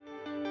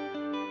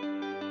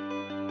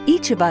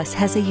Each of us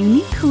has a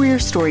unique career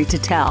story to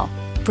tell.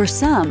 For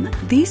some,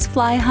 these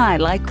fly high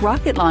like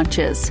rocket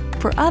launches.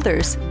 For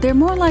others, they're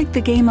more like the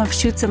game of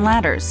chutes and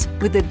ladders,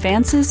 with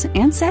advances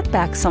and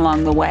setbacks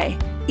along the way.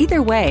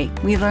 Either way,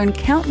 we learn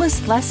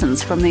countless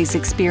lessons from these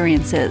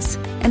experiences.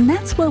 And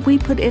that's what we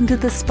put into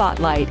the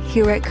spotlight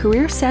here at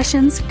Career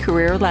Sessions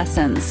Career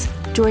Lessons.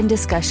 Join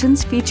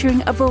discussions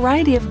featuring a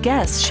variety of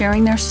guests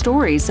sharing their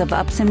stories of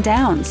ups and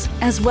downs,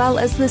 as well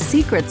as the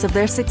secrets of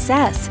their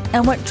success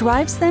and what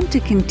drives them to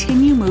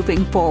continue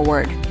moving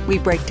forward. We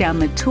break down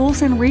the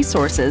tools and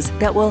resources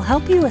that will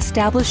help you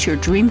establish your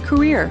dream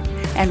career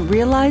and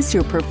realize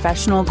your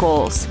professional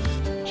goals.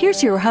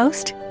 Here's your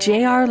host,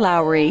 J.R.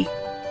 Lowry.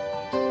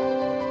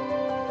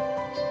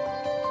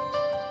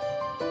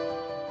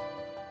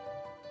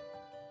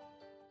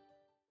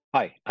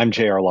 Hi, I'm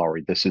J.R.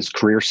 Lowry. This is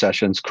Career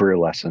Sessions, Career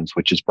Lessons,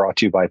 which is brought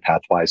to you by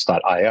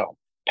Pathwise.io.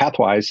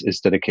 Pathwise is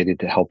dedicated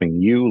to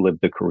helping you live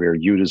the career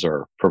you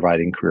deserve,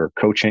 providing career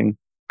coaching,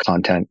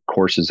 content,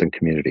 courses, and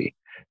community.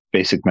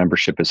 Basic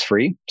membership is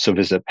free, so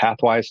visit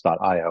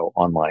Pathwise.io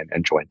online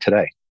and join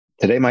today.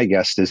 Today, my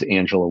guest is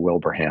Angela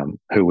Wilbraham,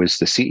 who is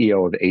the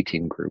CEO of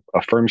A-Team Group,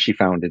 a firm she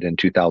founded in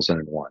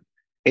 2001.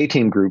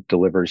 A-Team Group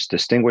delivers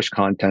distinguished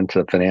content to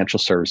the financial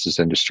services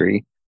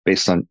industry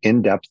based on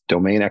in-depth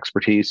domain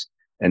expertise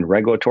and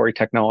regulatory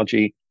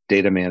technology,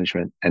 data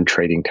management, and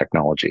trading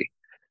technology.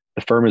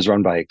 The firm is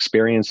run by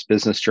experienced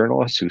business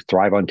journalists who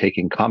thrive on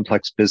taking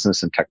complex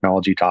business and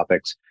technology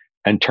topics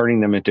and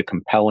turning them into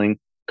compelling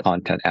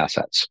content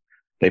assets.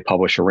 They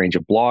publish a range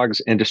of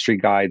blogs, industry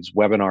guides,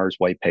 webinars,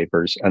 white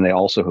papers, and they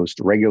also host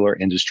regular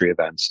industry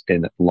events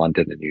in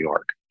London and New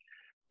York.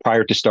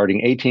 Prior to starting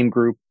A-Team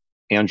Group,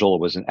 Angela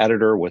was an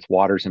editor with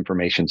Waters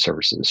Information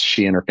Services.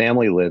 She and her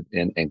family live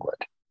in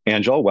England.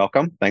 Angela,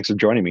 welcome. Thanks for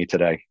joining me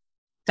today.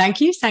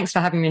 Thank you. Thanks for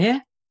having me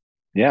here.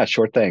 Yeah,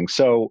 sure thing.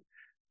 So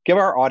give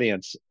our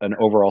audience an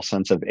overall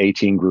sense of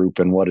A-Team Group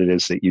and what it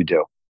is that you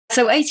do.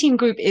 So A-Team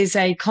Group is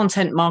a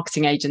content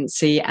marketing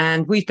agency,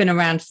 and we've been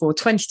around for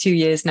 22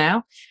 years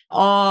now.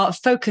 Our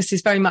focus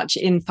is very much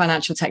in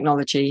financial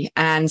technology.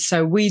 And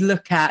so we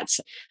look at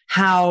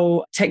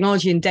how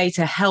technology and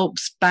data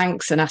helps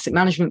banks and asset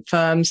management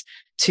firms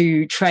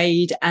to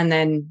trade and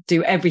then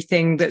do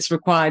everything that's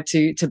required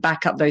to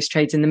back up those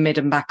trades in the mid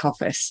and back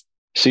office.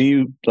 So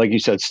you, like you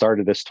said,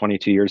 started this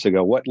 22 years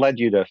ago. What led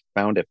you to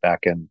found it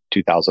back in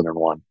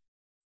 2001?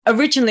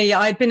 Originally,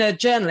 I'd been a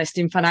journalist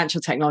in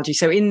financial technology.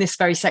 So in this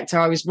very sector,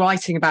 I was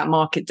writing about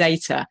market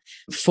data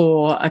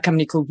for a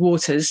company called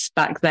Waters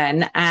back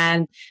then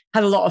and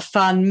had a lot of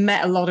fun,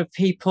 met a lot of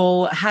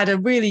people, had a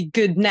really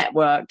good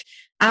network.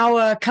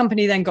 Our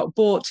company then got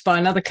bought by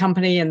another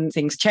company and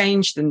things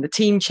changed and the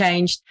team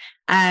changed.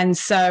 And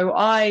so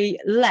I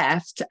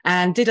left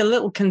and did a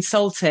little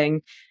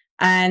consulting.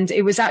 And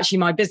it was actually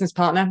my business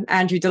partner,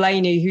 Andrew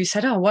Delaney, who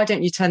said, why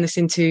don't you turn this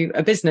into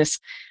a business?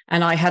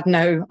 And I had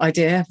no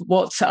idea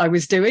what I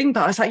was doing,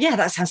 but I was like, yeah,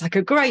 that sounds like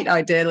a great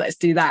idea. Let's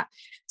do that.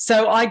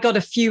 So I got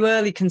a few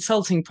early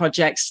consulting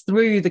projects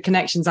through the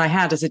connections I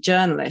had as a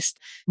journalist,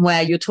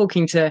 where you're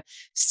talking to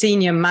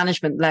senior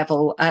management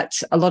level at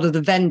a lot of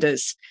the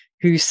vendors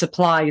who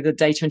supply the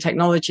data and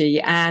technology.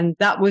 And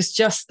that was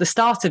just the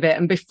start of it.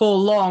 And before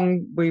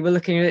long, we were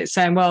looking at it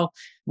saying, well,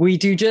 we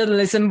do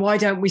journalism. Why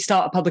don't we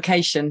start a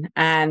publication?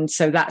 And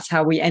so that's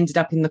how we ended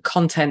up in the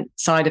content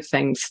side of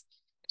things.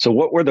 So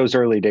what were those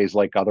early days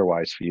like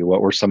otherwise for you?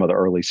 What were some of the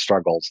early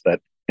struggles that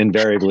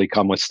invariably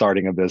come with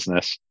starting a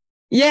business?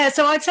 Yeah,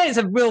 so I'd say it's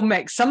a real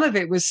mix. Some of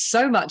it was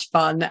so much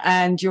fun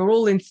and you're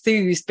all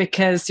enthused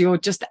because you're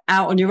just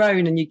out on your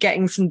own and you're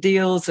getting some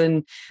deals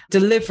and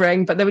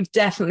delivering, but there were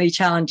definitely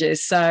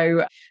challenges.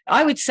 So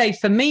I would say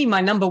for me,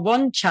 my number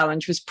one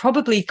challenge was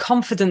probably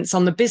confidence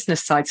on the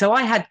business side. So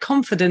I had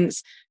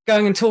confidence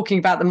going and talking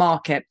about the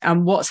market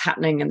and what's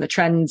happening and the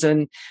trends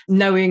and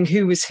knowing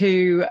who was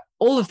who,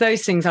 all of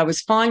those things I was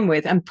fine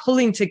with and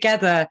pulling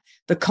together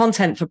the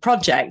content for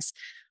projects.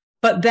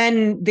 But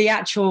then the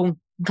actual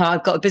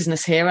I've got a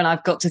business here and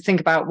I've got to think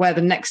about where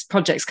the next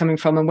project's coming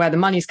from and where the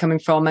money's coming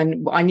from.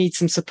 And I need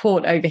some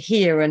support over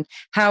here and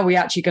how are we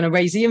actually going to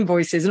raise the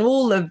invoices and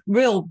all the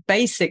real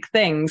basic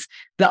things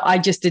that I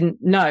just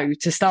didn't know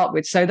to start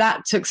with. So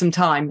that took some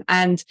time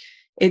and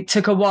it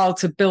took a while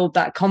to build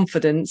that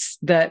confidence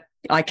that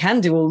I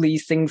can do all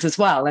these things as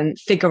well and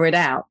figure it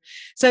out.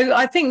 So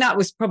I think that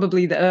was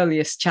probably the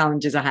earliest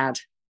challenges I had.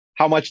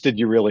 How much did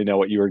you really know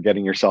what you were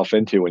getting yourself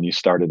into when you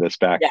started this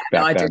back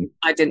then?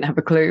 I didn't have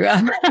a clue.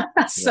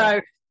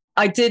 So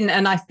I didn't.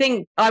 And I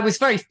think I was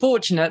very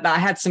fortunate that I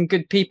had some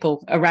good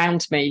people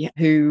around me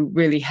who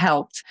really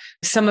helped.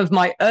 Some of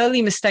my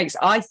early mistakes,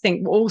 I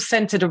think, were all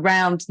centered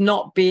around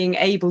not being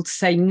able to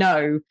say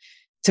no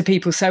to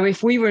people. So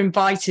if we were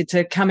invited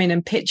to come in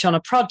and pitch on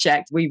a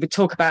project, we would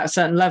talk about a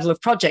certain level of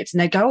project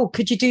and they'd go,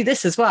 could you do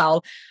this as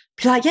well?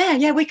 Be like,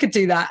 yeah, we could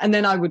do that. And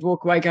then I would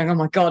walk away going, oh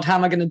my God, how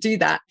am I going to do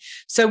that?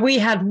 So we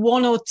had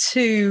one or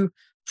two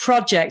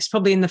projects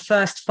probably in the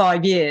first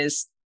 5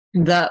 years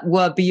that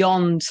were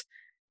beyond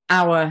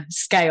our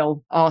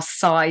scale, our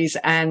size,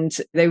 and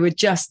they were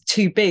just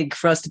too big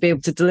for us to be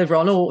able to deliver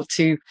on or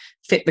to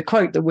fit the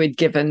quote that we'd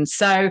given.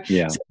 So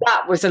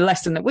that was a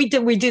lesson that we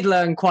did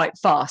learn quite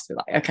fast. We're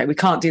like, okay, we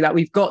can't do that.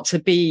 We've got to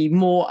be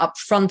more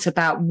upfront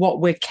about what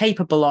we're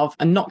capable of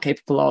and not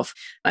capable of.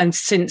 And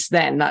since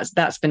then,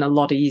 that's been a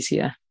lot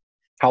easier.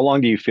 How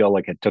long do you feel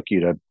like it took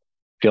you to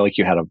feel like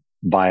you had a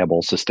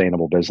viable,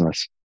 sustainable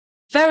business?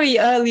 Very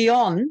early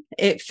on,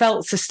 it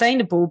felt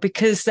sustainable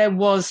because there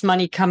was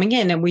money coming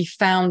in and we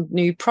found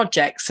new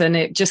projects and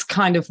it just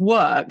kind of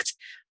worked.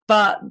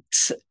 But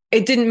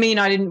it didn't mean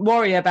I didn't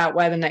worry about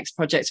where the next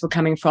projects were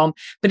coming from.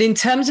 But in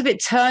terms of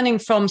it turning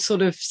from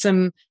sort of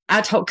some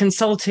ad hoc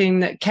consulting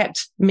that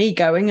kept me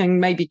going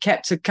and maybe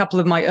kept a couple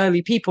of my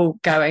early people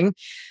going,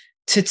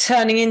 to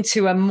turning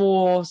into a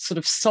more sort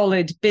of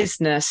solid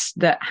business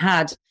that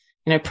had,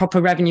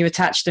 proper revenue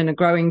attached and a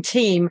growing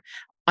team,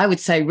 I would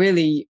say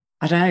really,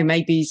 I don't know,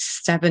 maybe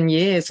 7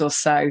 years or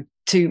so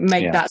to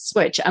make that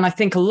switch. And I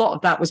think a lot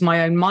of that was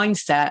my own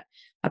mindset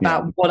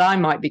about what I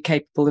might be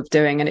capable of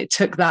doing. And it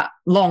took that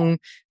long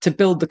to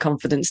build the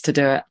confidence to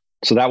do it.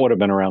 So that would have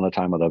been around the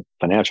time of the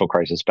financial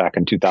crisis back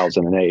in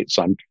 2008.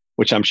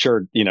 Which I'm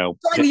sure,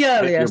 Slightly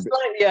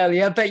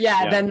earlier, but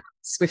then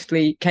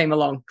swiftly came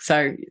along.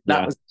 So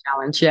that was a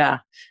challenge. Yeah.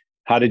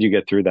 How did you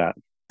get through that?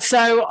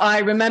 So I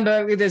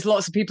remember there's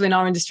lots of people in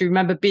our industry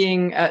remember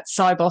being at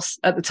Cybos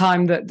at the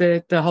time that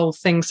the whole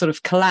thing sort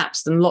of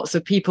collapsed and lots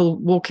of people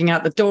walking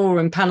out the door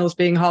and panels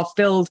being half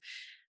filled.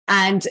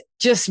 And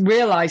just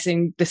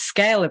realizing the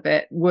scale of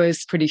it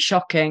was pretty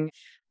shocking.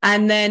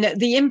 And then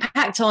the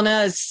impact on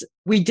us,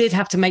 we did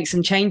have to make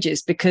some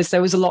changes because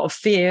there was a lot of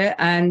fear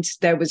and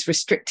there was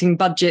restricting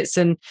budgets.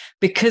 And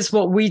because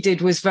what we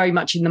did was very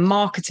much in the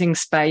marketing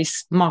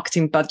space,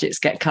 marketing budgets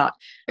get cut.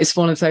 It's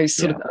one of those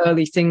sort of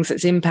early things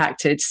that's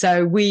impacted.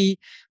 So we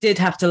did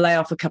have to lay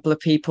off a couple of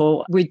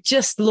people. We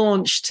just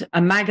launched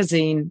a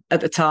magazine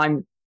at the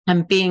time.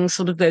 And being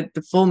sort of the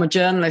former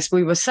journalist,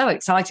 we were so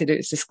excited. It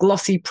was this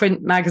glossy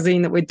print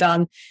magazine that we'd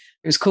done.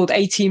 It was called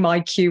A-Team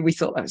IQ. We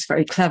thought that was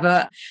very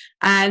clever.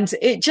 And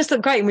it just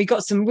looked great. And we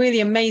got some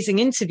really amazing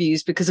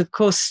interviews because, of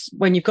course,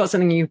 when you've got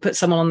something, you put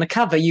someone on the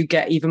cover, you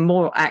get even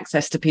more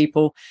access to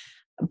people.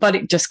 But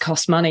it just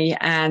cost money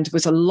and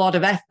was a lot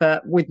of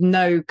effort with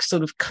no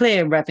sort of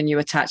clear revenue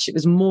attached. It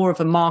was more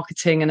of a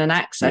marketing and an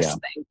access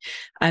thing.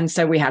 And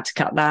so we had to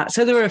cut that.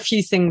 So there were a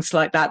few things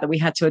like that we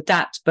had to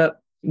adapt, but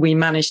we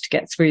managed to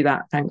get through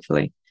that,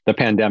 thankfully. The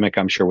pandemic,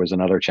 I'm sure, was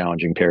another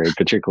challenging period,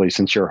 particularly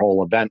since your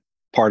whole event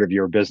part of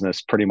your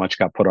business pretty much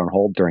got put on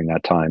hold during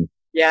that time.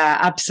 Yeah,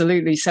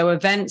 absolutely. So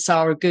events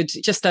are a good,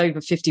 just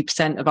over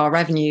 50% of our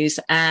revenues.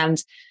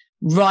 And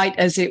right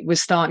as it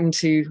was starting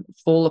to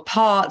fall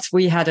apart,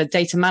 we had a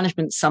data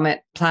management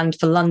summit planned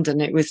for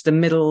London. It was the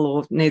middle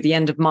or near the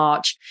end of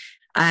March.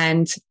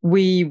 And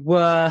we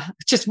were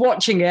just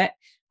watching it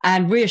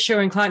and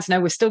reassuring clients, no,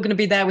 we're still going to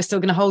be there. We're still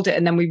going to hold it.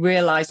 And then we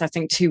realized, I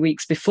think 2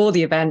 weeks before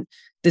the event,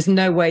 there's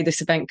no way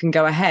this event can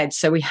go ahead.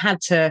 So we had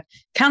to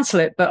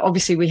cancel it. But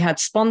obviously we had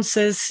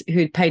sponsors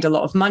who'd paid a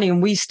lot of money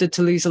and we stood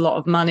to lose a lot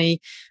of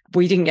money.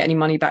 We didn't get any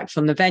money back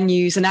from the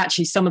venues. And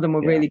actually some of them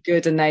were really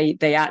good. And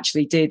they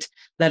actually did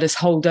let us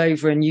hold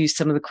over and use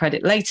some of the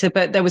credit later.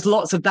 But there was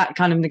lots of that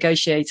kind of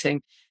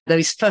negotiating.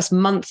 Those first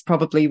month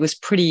probably was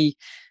pretty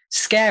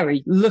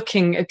scary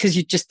looking because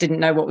you just didn't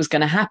know what was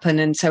going to happen.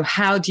 And so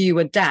how do you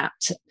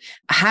adapt?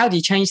 How do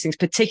you change things,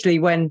 particularly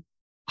when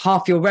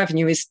half your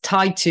revenue is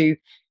tied to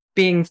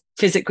being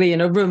physically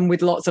in a room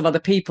with lots of other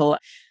people?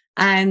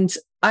 And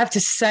I have to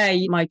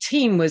say, my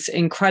team was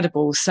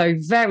incredible. So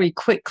very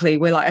quickly,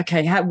 we're like,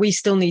 okay, we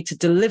still need to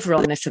deliver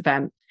on this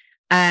event.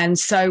 And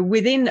so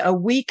within a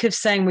week of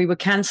saying we were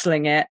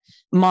cancelling it,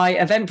 my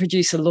event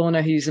producer,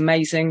 Lorna, who's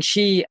amazing,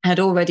 she had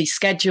already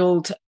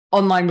scheduled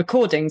online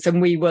recordings.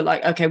 And we were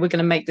like, okay, we're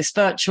going to make this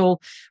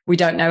virtual. We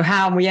don't know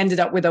how. And we ended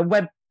up with a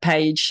web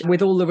page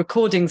with all the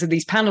recordings of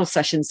these panel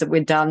sessions that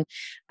we'd done.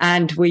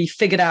 And we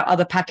figured out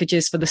other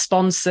packages for the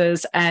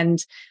sponsors.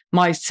 And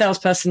my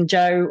salesperson,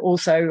 Joe,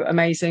 also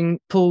amazing,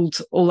 pulled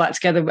all that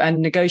together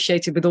and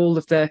negotiated with all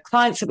of the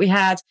clients that we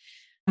had.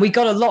 We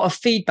got a lot of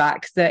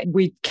feedback that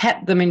we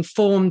kept them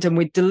informed and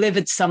we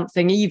delivered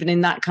something even in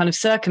that kind of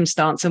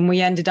circumstance. And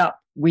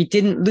we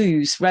didn't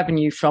lose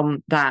revenue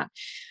from that.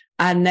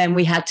 And then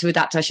we had to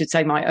adapt, I should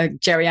say. My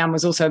Jerry Ann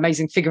was also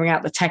amazing, figuring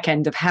out the tech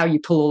end of how you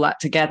pull all that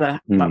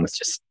together. That was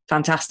just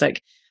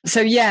fantastic.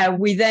 So yeah,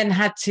 we then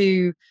had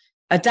to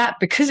adapt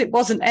because it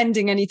wasn't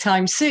ending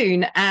anytime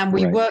soon. And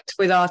we worked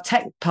with our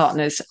tech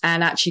partners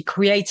and actually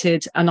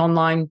created an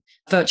online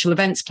virtual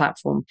events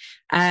platform.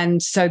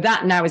 And so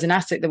that now is an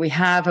asset that we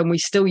have and we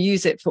still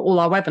use it for all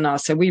our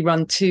webinars. So we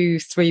run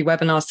 2-3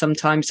 webinars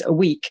sometimes a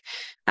week.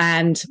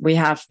 And we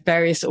have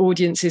various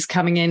audiences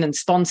coming in and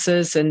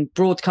sponsors and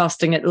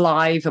broadcasting it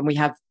live. And we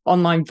have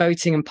online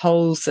voting and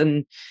polls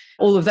and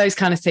all of those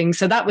kind of things.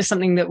 So that was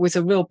something that was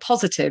a real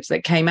positive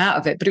that came out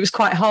of it. But it was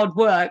quite hard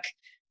work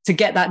to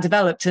get that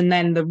developed. And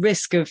then the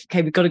risk of,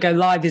 okay, we've got to go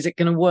live. Is it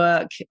going to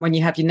work when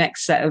you have your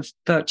next set of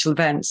virtual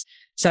events?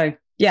 So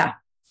yeah,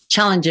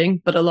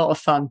 challenging, but a lot of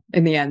fun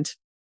in the end.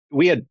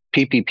 We had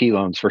PPP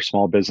loans for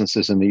small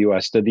businesses in the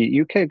US. Did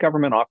the UK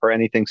government offer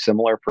anything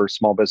similar for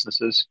small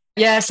businesses?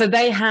 Yeah, so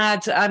they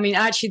had,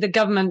 actually the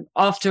government,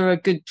 after a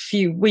good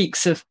few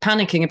weeks of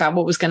panicking about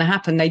what was going to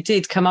happen, they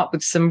did come up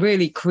with some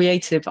really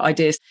creative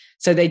ideas.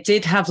 So they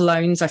did have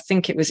loans. I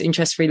think it was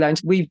interest-free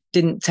loans. We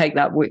didn't take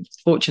that.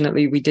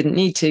 Fortunately, we didn't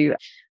need to.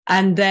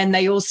 And then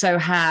they also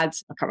had,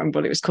 I can't remember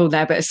what it was called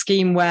now, but a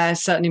scheme where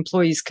certain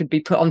employees could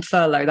be put on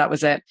furlough. That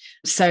was it.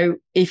 So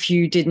if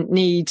you didn't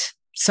need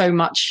so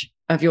much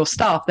of your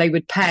staff, they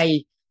would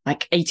pay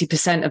like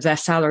 80% of their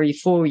salary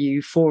for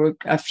you for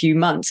a few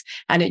months.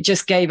 And it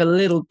just gave a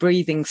little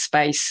breathing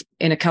space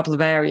in a couple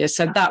of areas.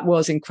 So that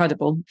was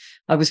incredible.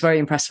 I was very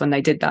impressed when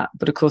they did that.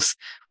 But of course,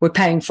 we're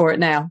paying for it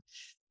now.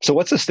 So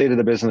what's the state of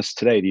the business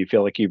today? Do you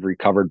feel like you've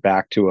recovered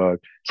back to a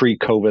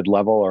pre-COVID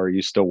level, or are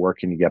you still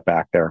working to get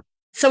back there?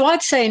 So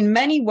I'd say in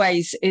many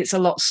ways, it's a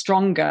lot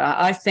stronger.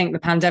 I think the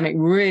pandemic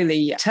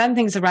really turned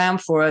things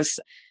around for us.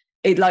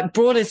 It like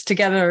brought us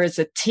together as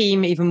a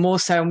team even more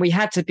so. And we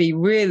had to be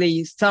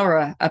really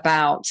thorough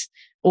about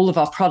all of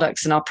our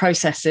products and our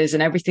processes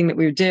and everything that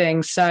we were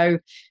doing. So,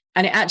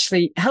 and it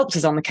actually helped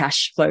us on the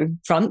cash flow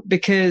front,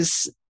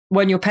 because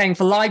when you're paying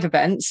for live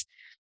events,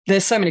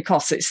 there's so many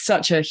costs. It's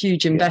such a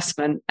huge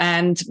investment. Yeah.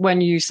 And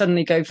when you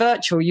suddenly go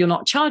virtual, you're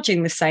not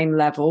charging the same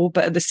level,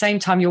 but at the same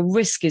time, your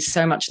risk is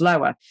so much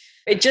lower.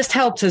 It just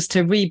helped us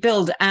to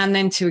rebuild and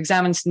then to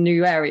examine some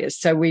new areas.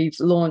 So we've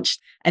launched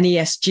an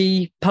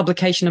ESG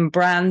publication and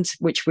brand,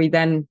 which we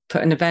then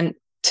put an event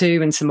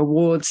to and some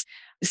awards.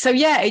 So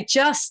yeah, it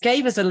just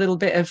gave us a little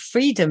bit of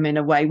freedom in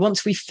a way.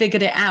 Once we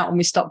figured it out and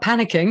we stopped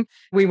panicking,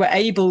 we were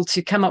able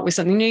to come up with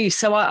something new.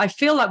 So I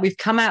feel like we've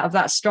come out of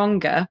that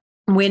stronger.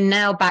 We're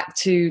now back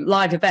to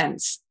live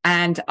events.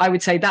 And I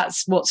would say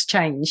that's what's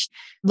changed.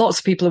 Lots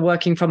of people are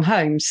working from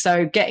home.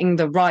 So getting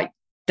the right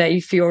day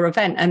for your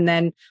event. And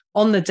then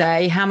on the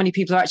day, how many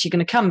people are actually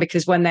going to come?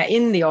 Because when they're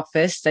in the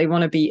office, they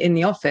want to be in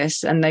the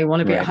office and they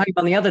want to be at home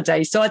on the other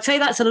day. So I'd say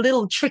that's a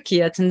little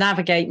trickier to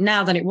navigate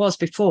now than it was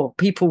before.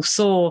 People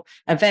saw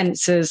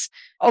events as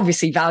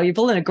obviously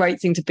valuable and a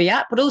great thing to be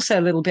at, but also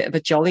a little bit of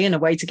a jolly and a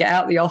way to get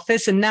out of the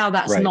office. And now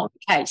that's not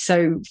the case.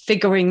 So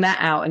figuring that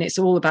out, and it's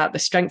all about the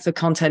strength of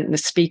content and the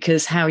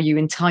speakers, how you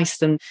entice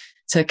them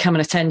to come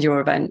and attend your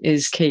event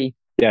is key.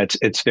 Yeah,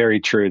 it's very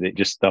true that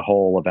just the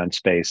whole event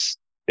space,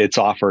 it's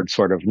offered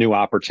sort of new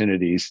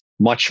opportunities,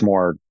 much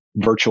more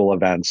virtual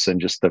events, and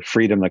just the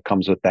freedom that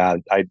comes with that.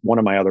 One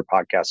of my other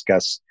podcast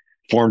guests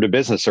formed a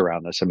business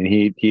around this. I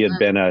mean, he had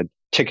been a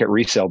ticket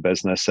resale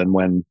business. And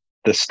when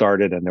this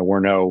started and there were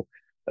no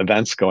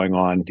events going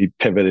on, he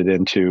pivoted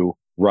into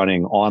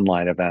running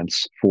online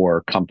events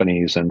for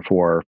companies and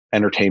for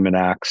entertainment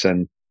acts.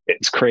 And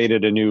it's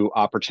created a new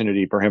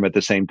opportunity for him. At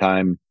the same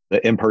time,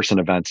 the in-person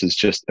events is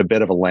just a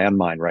bit of a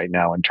landmine right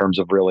now in terms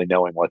of really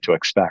knowing what to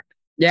expect.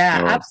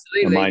 Yeah,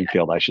 absolutely. A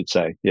minefield, I should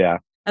say. Yeah.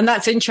 And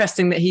that's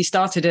interesting that he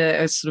started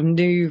a sort of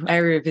new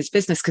area of his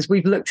business, because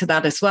we've looked at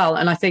that as well.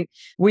 And I think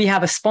we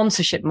have a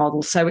sponsorship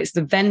model. So it's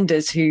the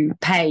vendors who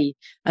pay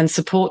and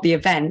support the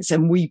events,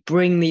 and we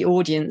bring the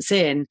audience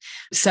in.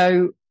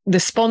 So the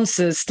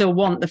sponsors still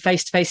want the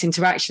face-to-face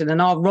interaction.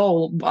 And our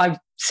role, I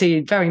see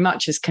it very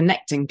much as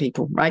connecting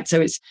people, right?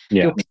 So it's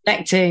you're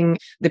connecting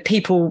the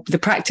people, the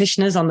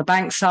practitioners on the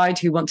bank side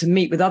who want to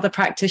meet with other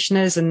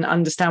practitioners and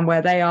understand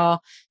where they are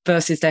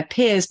versus their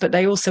peers, but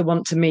they also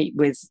want to meet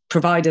with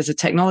providers of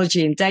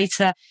technology and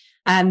data.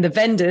 And the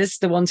vendors,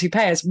 the ones who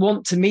pay us,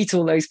 want to meet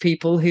all those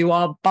people who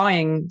are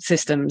buying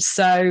systems.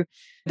 So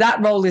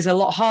that role is a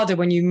lot harder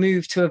when you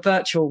move to a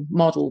virtual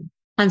model.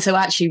 And so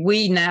actually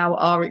we now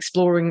are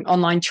exploring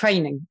online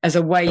training as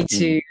a way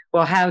to,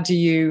 well, how do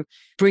you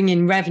bring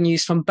in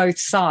revenues from both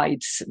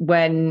sides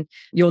when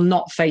you're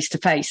not face to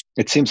face?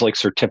 It seems like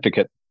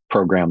certificate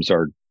programs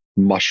are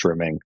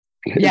mushrooming.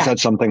 Is that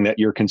something that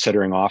you're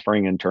considering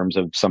offering in terms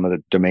of some of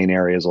the domain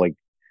areas like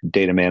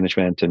data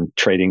management and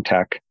trading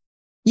tech?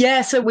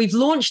 Yeah, so we've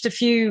launched a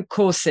few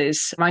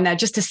courses right now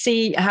just to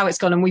see how it's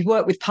gone. And we've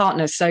worked with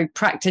partners, so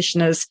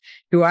practitioners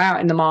who are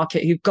out in the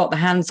market, who've got the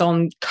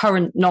hands-on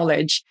current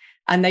knowledge,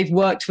 and they've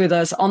worked with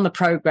us on the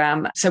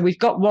program. So we've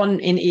got one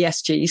in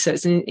ESG. So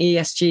it's an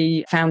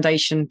ESG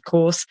foundation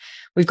course.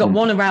 We've got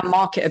one around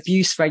market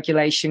abuse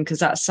regulation, because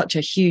that's such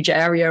a huge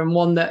area and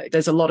one that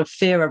there's a lot of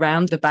fear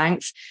around the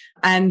banks.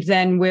 And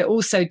then we're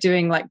also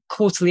doing like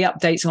quarterly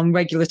updates on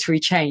regulatory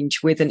change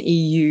with an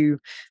EU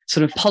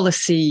sort of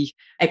policy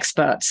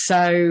expert.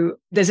 So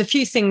there's a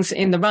few things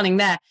in the running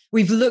there.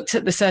 We've looked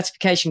at the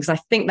certification because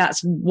I think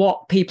that's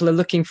what people are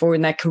looking for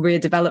in their career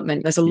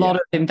development. There's a lot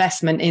of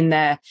investment in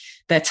their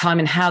time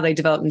and how they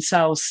develop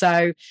themselves.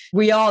 So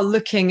we are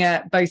looking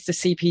at both the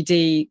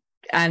CPD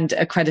and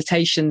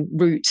accreditation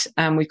route.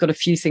 And we've got a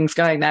few things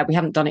going there. We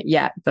haven't done it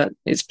yet, but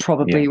it's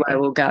probably where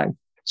we'll go.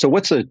 So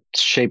what's the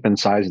shape and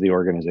size of the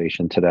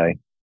organization today?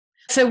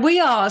 So we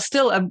are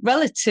still a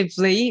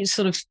relatively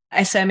sort of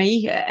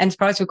SME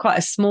enterprise. We're quite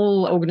a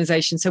small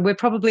organization. So we're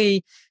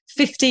probably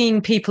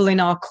 15 people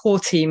in our core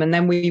team. And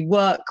then we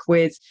work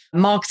with a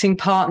marketing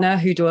partner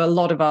who do a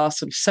lot of our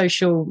sort of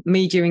social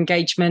media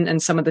engagement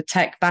and some of the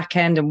tech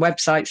backend and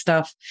website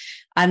stuff.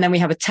 And then we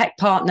have a tech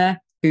partner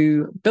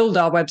who build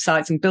our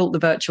websites and built the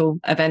virtual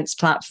events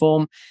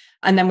platform.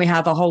 And then we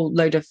have a whole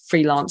load of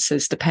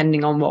freelancers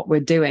depending on what we're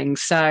doing.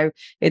 So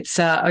it's,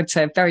 I'd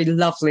say, a very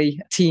lovely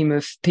team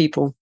of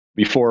people.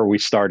 Before we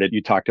started,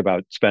 you talked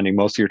about spending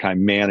most of your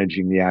time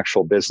managing the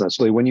actual business.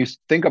 When you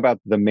think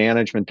about the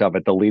management of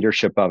it, the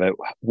leadership of it,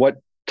 what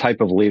type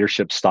of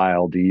leadership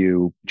style do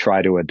you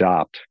try to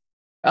adopt?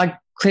 I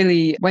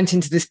clearly went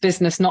into this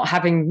business not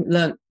having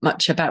learned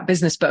much about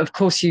business, but of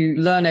course you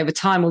learn over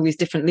time all these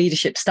different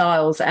leadership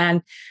styles.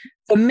 And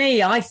for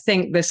me, I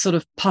think the sort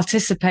of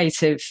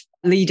participative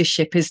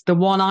leadership is the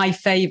one I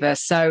favor.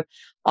 So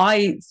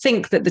I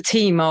think that the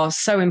team are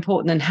so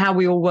important and how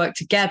we all work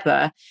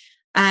together.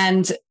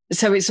 And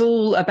so it's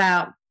all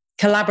about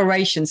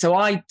collaboration. So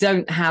I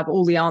don't have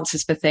all the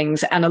answers for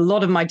things. And a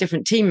lot of my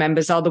different team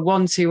members are the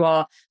ones who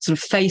are sort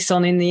of face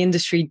on in the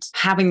industry,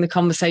 having the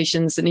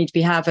conversations that need to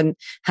be had.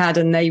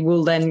 And they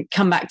will then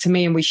come back to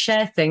me and we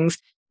share things.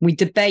 We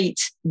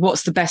debate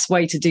what's the best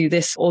way to do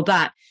this or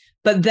that.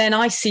 But then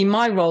I see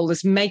my role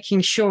as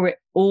making sure it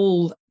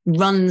all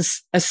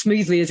runs as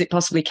smoothly as it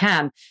possibly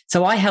can.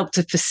 So I help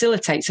to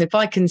facilitate. So if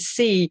I can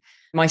see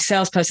my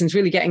salesperson's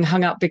really getting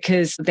hung up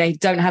because they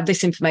don't have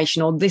this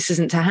information or this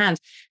isn't to hand,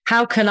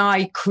 how can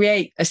I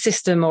create a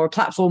system or a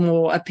platform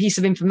or a piece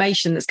of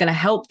information that's going to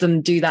help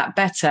them do that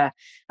better?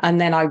 And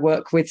then I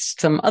work with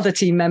some other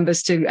team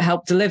members to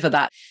help deliver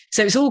that.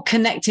 So it's all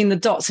connecting the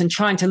dots and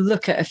trying to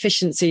look at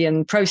efficiency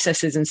and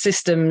processes and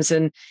systems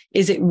and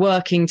is it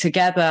working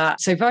together?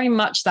 So very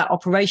much that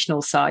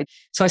operational side.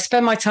 So I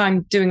spend my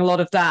time doing a lot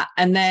of that.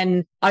 And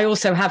then I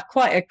also have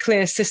quite a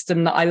clear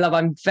system that I love.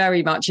 I'm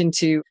very much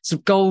into sort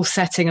of goal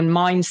setting and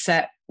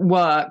mindset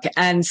work.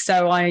 And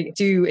so I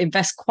do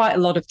invest quite a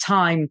lot of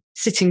time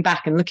sitting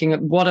back and looking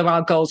at what are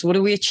our goals? What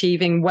are we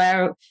achieving?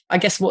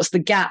 What's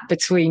the gap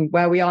between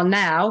where we are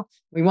now?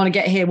 We want to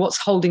get here. What's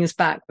holding us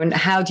back? And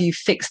how do you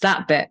fix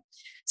that bit?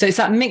 So it's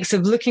that mix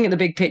of looking at the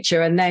big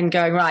picture and then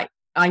going, right,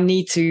 I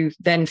need to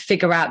then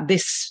figure out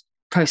this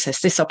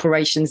process, this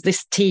operations,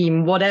 this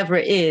team, whatever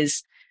it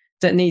is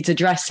that needs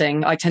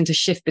addressing. I tend to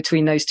shift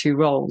between those two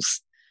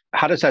roles.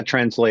 How does that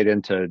translate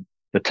into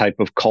the type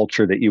of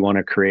culture that you want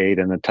to create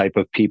and the type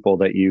of people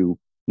that you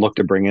look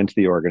to bring into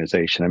the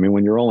organization? I mean,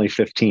 when you're only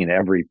 15,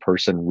 every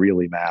person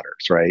really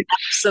matters, right?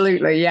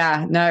 Absolutely.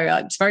 Yeah. No,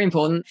 it's very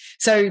important.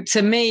 So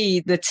to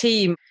me, the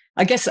team,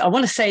 I guess I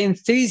want to say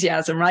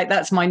enthusiasm, right?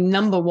 That's my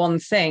number one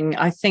thing.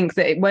 I think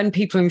that when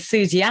people are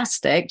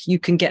enthusiastic, you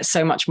can get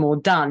so much more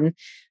done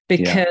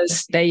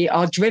because they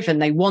are driven.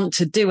 They want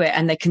to do it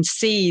and they can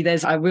see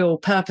there's a real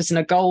purpose and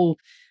a goal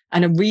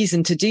and a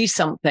reason to do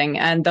something,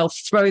 and they'll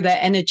throw their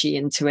energy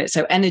into it.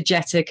 So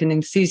energetic and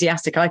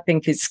enthusiastic, I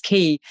think, is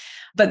key.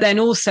 But then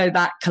also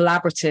that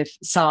collaborative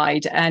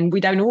side. And we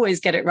don't always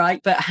get it right,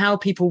 but how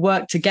people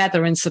work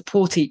together and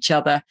support each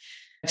other.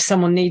 If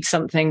someone needs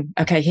something,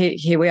 okay,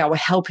 here we are. We're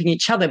helping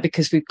each other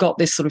because we've got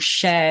this sort of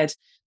shared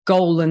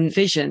goal and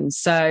vision.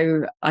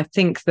 So I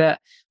think that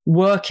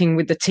working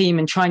with the team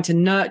and trying to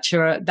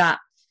nurture that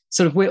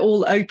sort of, we're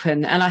all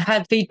open. And I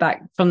had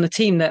feedback from the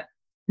team that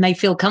they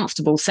feel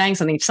comfortable saying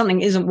something. If something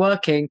isn't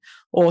working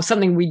or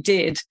something we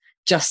did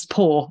just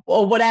poor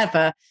or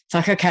whatever, it's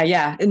like, okay,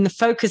 yeah. And the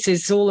focus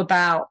is all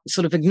about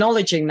sort of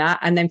acknowledging that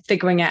and then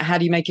figuring out how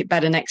do you make it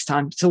better next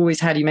time. It's always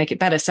how do you make it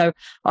better. So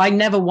I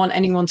never want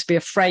anyone to be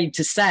afraid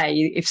to say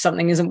if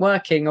something isn't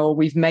working or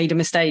we've made a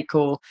mistake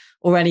or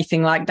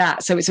anything like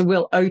that. So it's a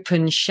real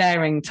open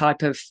sharing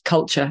type of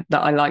culture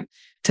that I like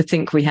to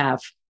think we have.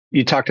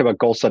 You talked about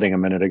goal setting a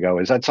minute ago.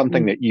 Is that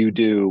something that you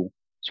do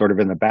sort of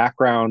in the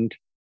background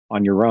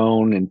on your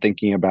own and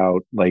thinking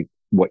about like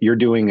what you're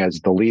doing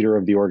as the leader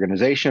of the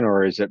organization,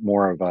 or is it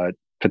more of a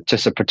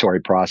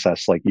participatory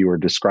process like you were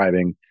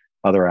describing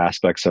other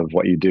aspects of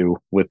what you do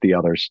with the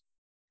others?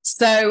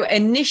 So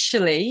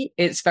initially,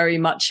 it's very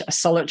much a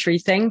solitary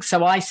thing.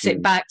 So I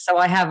sit back. So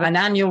I have an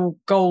annual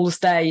goals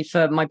day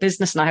for my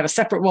business and I have a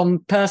separate one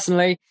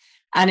personally.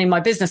 And in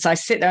my business, I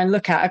sit there and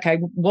look at, okay,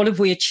 what have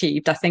we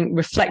achieved? I think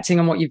reflecting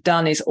on what you've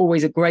done is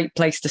always a great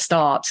place to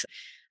start.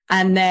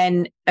 And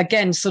then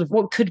again, sort of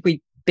what could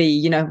we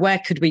be, where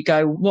could we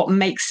go? What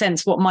makes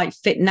sense? What might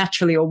fit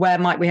naturally, or where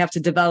might we have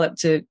to develop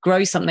to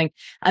grow something?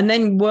 And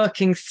then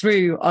working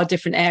through our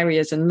different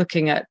areas and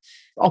looking at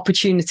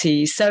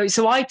opportunities.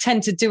 So I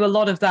tend to do a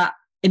lot of that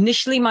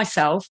initially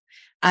myself.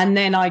 And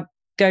then I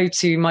go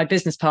to my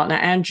business partner,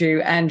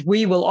 Andrew, and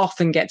we will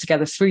often get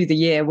together through the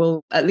year.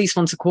 We'll at least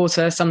once a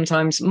quarter,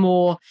 sometimes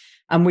more.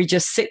 And we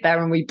just sit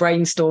there and we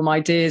brainstorm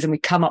ideas and we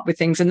come up with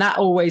things. And that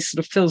always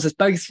sort of fills us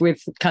both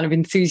with kind of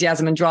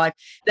enthusiasm and drive.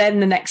 Then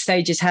the next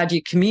stage is how do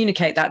you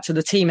communicate that to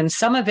the team? And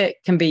some of it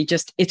can be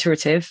just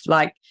iterative,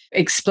 like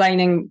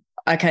explaining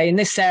okay, in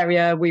this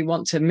area, we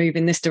want to move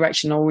in this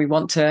direction, or we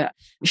want to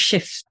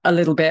shift a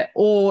little bit.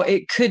 Or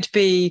it could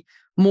be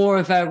more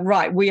of a,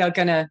 right, we are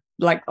going to,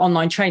 like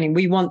online training,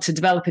 we want to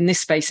develop in this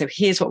space. So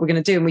here's what we're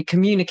going to do. And we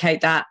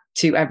communicate that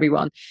to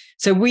everyone.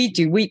 So we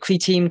do weekly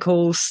team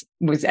calls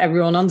with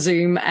everyone on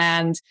Zoom,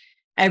 and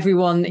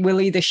everyone will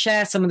either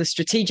share some of the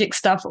strategic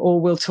stuff or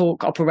we'll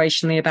talk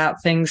operationally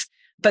about things.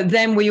 But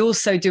then we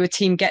also do a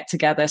team get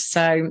together.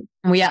 So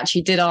we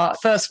actually did our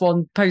first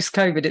one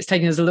post-COVID. It's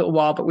taken us a little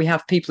while, but we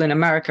have people in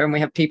America and we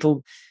have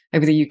people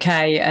over the UK.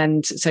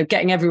 And so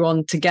getting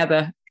everyone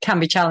together can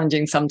be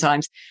challenging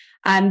sometimes.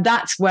 And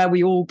that's where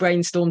we all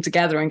brainstorm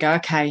together and go,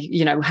 okay,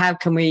 you know, how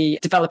can we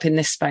develop in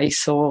this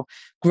space or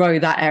grow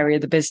that area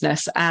of the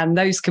business? And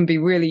those can be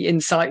really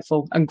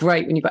insightful and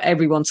great when you've got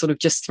everyone sort of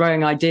just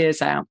throwing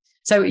ideas out.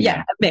 So yeah,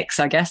 a mix,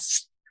 I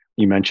guess.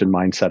 You mentioned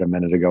mindset a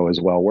minute ago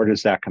as well. Where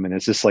does that come in?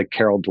 Is this like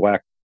Carol Dweck,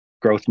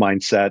 growth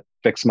mindset,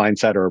 fixed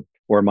mindset, or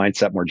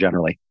mindset more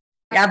generally?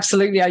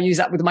 Absolutely. I use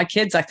that with my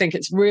kids. I think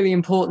it's really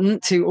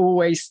important to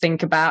always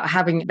think about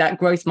having that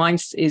growth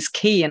mindset is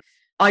key. And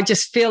I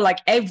just feel like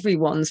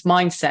everyone's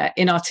mindset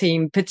in our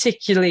team,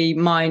 particularly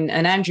mine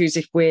and Andrew's,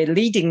 if we're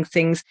leading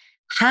things,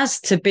 has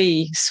to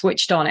be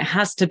switched on. It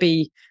has to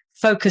be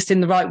focused in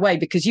the right way,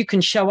 because you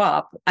can show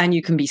up and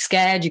you can be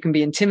scared, you can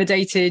be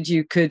intimidated,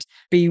 you could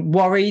be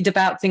worried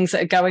about things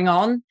that are going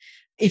on.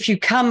 If you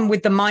come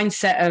with the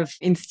mindset of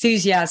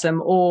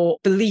enthusiasm or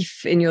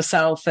belief in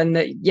yourself and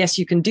that, yes,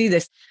 you can do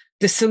this,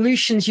 the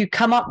solutions you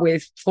come up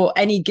with for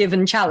any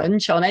given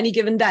challenge on any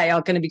given day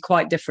are going to be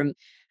quite different.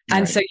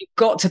 And so you've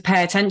got to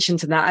pay attention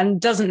to that. And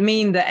it doesn't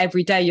mean that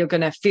every day you're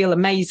going to feel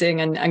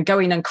amazing and go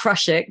in and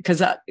crush it, because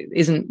that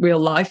isn't real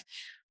life.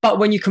 But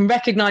when you can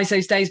recognize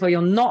those days where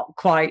you're not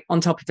quite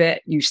on top of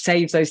it, you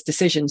save those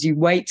decisions. You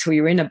wait till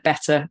you're in a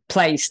better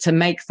place to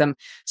make them.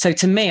 So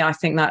to me, I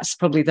think that's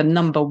probably the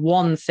number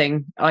one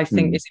thing I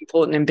think is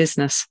important in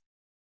business.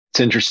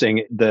 It's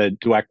interesting. The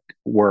Dweck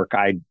work,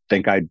 I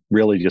think I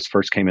really just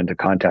first came into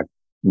contact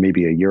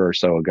maybe a year or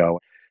so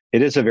ago.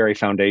 It is a very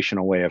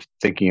foundational way of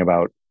thinking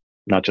about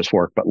not just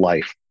work, but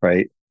life,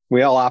 right?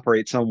 We all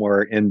operate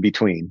somewhere in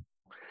between.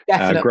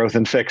 Growth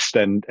and fixed.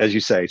 And as you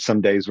say, some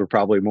days we're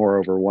probably more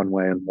over one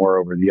way and more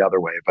over the other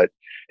way. But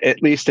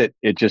at least it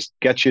just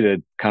gets you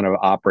to kind of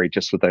operate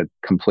just with a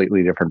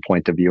completely different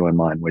point of view in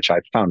mind, which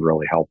I found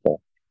really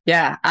helpful.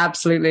 Yeah,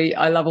 absolutely.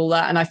 I love all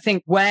that. And I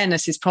think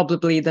awareness is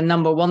probably the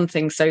number one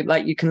thing. So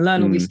like you can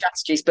learn all these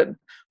strategies, but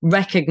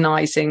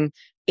recognizing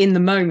in the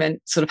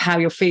moment sort of how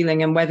you're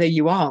feeling and whether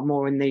you are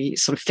more in the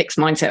sort of fixed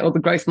mindset or the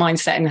growth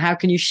mindset, and how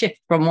can you shift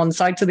from one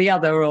side to the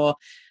other. Or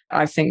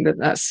I think that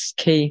that's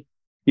key.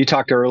 You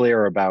talked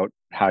earlier about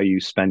how you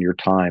spend your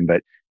time,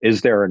 but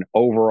is there an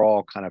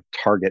overall kind of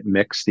target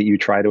mix that you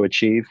try to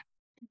achieve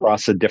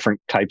across the different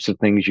types of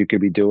things you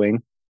could be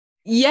doing?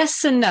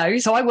 Yes and no.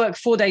 So I work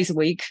 4 days a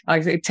week. I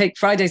take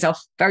Fridays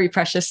off, very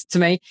precious to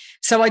me.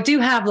 So I do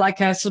have like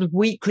a sort of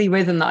weekly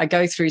rhythm that I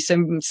go through.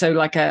 So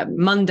like a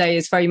Monday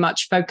is very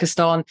much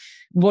focused on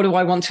what do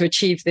I want to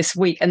achieve this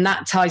week? And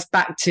that ties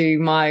back to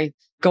my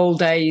goal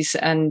days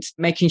and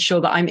making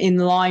sure that I'm in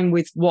line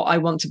with what I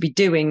want to be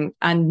doing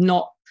and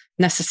not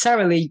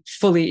necessarily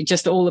fully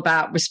just all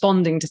about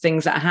responding to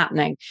things that are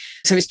happening.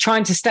 So it's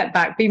trying to step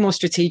back, be more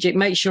strategic,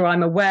 make sure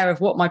I'm aware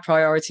of what my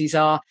priorities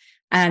are,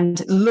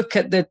 and look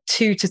at the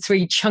 2 to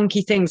 3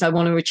 chunky things I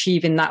want to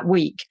achieve in that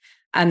week,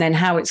 and then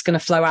how it's going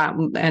to flow out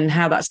and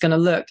how that's going to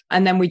look.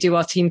 And then we do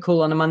our team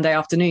call on a Monday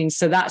afternoon.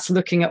 So that's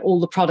looking at all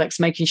the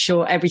products, making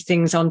sure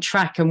everything's on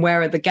track and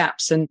where are the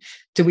gaps and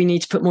do we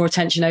need to put more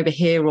attention over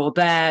here or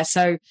there.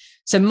 So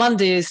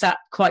Monday is that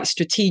quite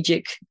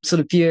strategic sort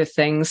of view of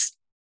things.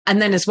 And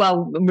then as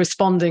well,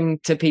 responding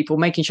to people,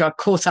 making sure I've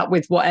caught up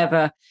with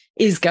whatever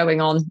is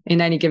going on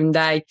in any given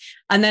day.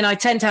 And then I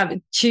tend to have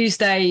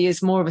Tuesday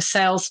is more of a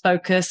sales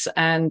focus,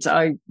 and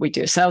we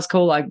do a sales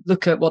call. I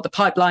look at what the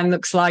pipeline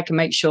looks like and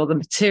make sure the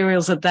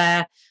materials are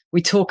there.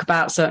 We talk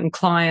about certain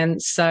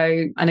clients.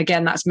 So, and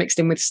again, that's mixed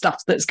in with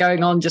stuff that's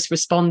going on, just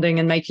responding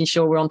and making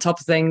sure we're on top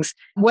of things.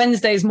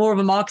 Wednesday is more of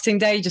a marketing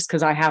day, just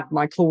because I have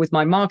my call with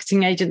my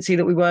marketing agency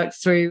that we work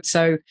through.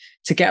 So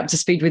to get up to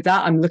speed with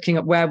that, I'm looking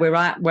at where we're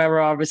at, where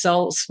are our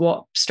results,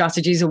 what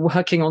strategies are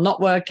working or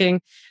not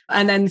working.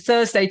 And then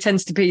Thursday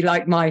tends to be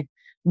like my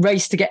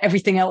race to get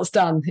everything else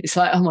done. It's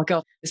like, oh my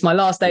God, it's my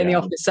last day in the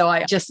office. So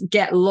I just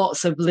get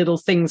lots of little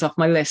things off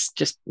my list,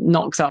 just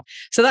knocks off.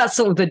 So that's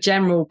sort of the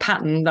general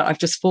pattern that I've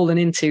just fallen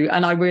into.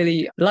 And I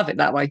really love it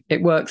that way.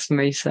 It works for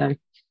me. So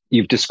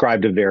you've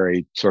described a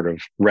very sort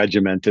of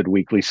regimented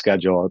weekly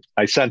schedule.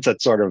 I sense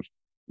that sort of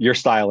your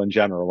style in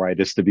general, right,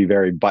 is to be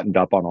very buttoned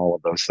up on all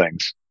of those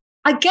things.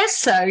 I guess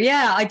so.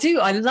 Yeah, I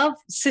do. I love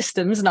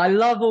systems and I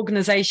love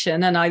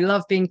organization and I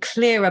love being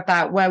clear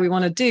about where we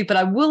want to do. But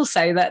I will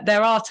say that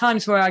there are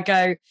times where I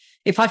go,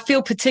 if I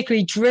feel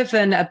particularly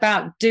driven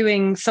about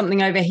doing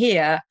something over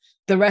here,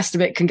 the rest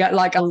of it can get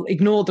like, I'll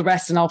ignore the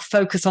rest and I'll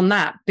focus on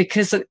that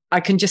because I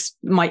can just,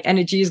 my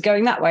energy is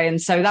going that way. And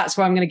so that's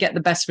where I'm going to get the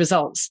best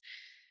results.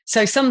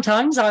 So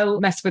sometimes I'll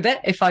mess with it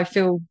if I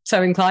feel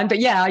so inclined. But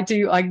yeah, I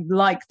do. I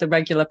like the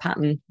regular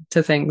pattern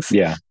to things.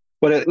 Yeah.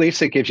 But at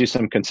least it gives you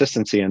some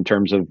consistency in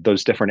terms of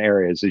those different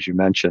areas, as you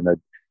mentioned, that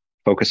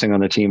focusing on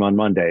the team on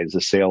Mondays,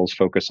 the sales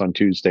focus on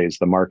Tuesdays,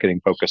 the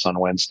marketing focus on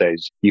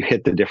Wednesdays. You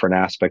hit the different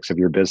aspects of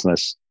your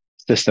business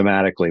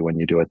systematically when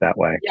you do it that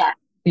way. Yeah.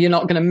 You're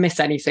not going to miss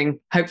anything,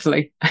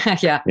 hopefully.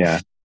 Yeah. Yeah.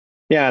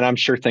 Yeah. And I'm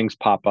sure things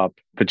pop up,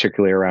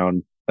 particularly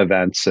around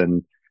events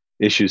and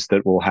issues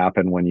that will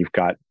happen when you've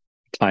got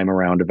time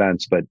around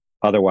events. But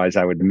otherwise,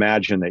 I would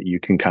imagine that you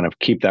can kind of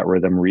keep that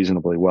rhythm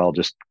reasonably well,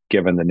 just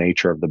given the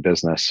nature of the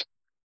business.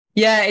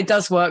 Yeah, it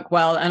does work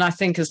well. And I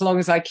think as long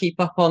as I keep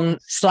up on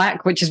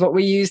Slack, which is what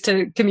we use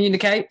to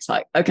communicate, it's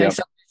like, okay, Yep.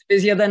 some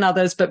busier than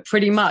others, but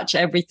pretty much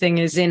everything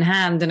is in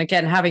hand. And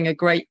again, having a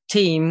great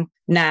team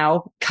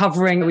now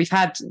covering, we've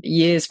had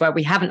years where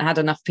we haven't had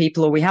enough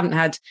people or we haven't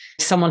had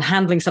someone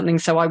handling something.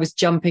 So I was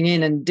jumping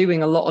in and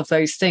doing a lot of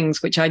those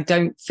things, which I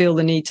don't feel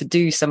the need to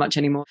do so much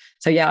anymore.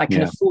 So yeah, I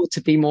can afford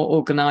to be more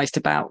organized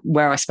about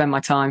where I spend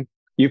my time.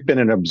 You've been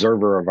an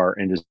observer of our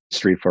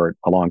industry for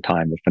a long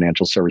time, the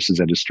financial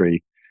services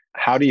industry.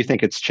 How do you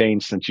think it's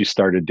changed since you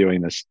started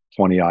doing this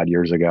 20 odd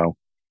years ago?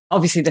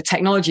 Obviously, the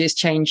technology has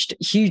changed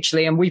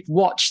hugely and we've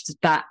watched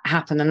that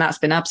happen. And that's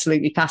been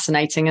absolutely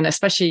fascinating. And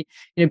especially,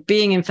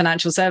 being in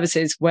financial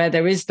services where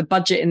there is the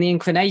budget and the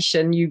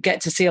inclination, you get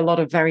to see a lot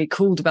of very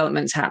cool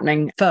developments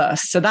happening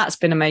first. So that's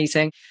been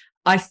amazing.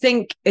 I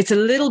think it's a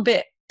little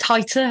bit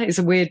tighter is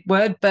a weird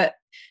word, but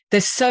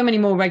there's so many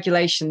more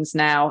regulations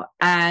now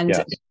and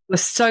we're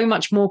so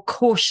much more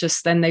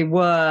cautious than they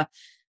were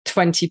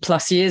 20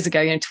 plus years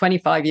ago,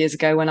 25 years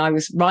ago when I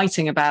was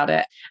writing about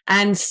it.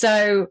 And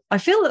so I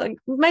feel like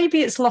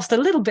maybe it's lost a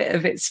little bit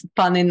of its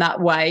fun in that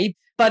way,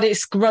 but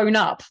it's grown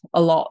up a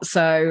lot.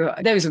 So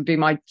those would be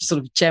my sort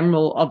of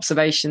general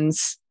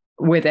observations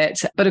with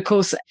it. But of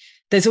course,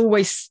 there's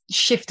always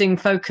shifting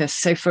focus.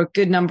 So for a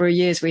good number of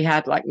years, we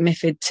had like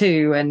MiFID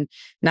 2, and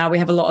now we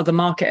have a lot of the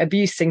market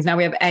abuse things. Now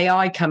we have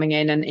AI coming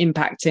in and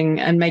impacting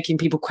and making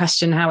people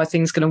question how are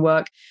things going to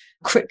work.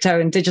 Crypto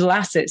and digital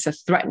assets are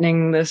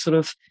threatening the sort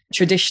of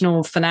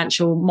traditional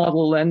financial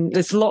model. And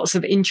there's lots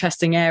of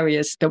interesting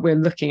areas that we're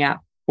looking at.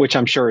 Which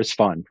I'm sure is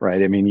fun,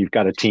 right? I mean, you've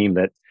got a team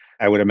that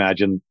I would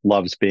imagine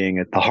loves being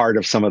at the heart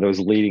of some of those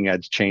leading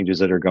edge changes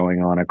that are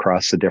going on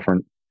across the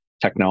different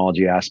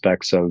technology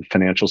aspects of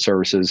financial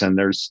services. And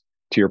there's,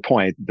 to your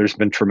point, there's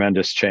been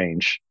tremendous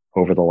change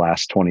over the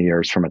last 20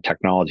 years from a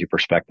technology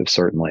perspective,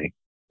 certainly.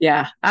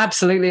 Yeah,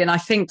 absolutely. And I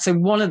think so.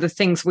 One of the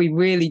things we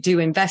really do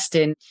invest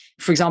in,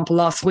 for example,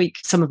 last week,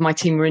 some of my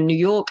team were in New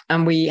York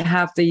and we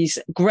have these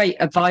great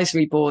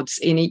advisory boards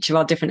in each of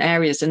our different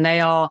areas. And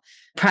they are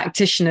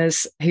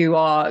practitioners who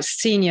are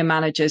senior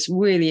managers,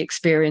 really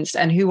experienced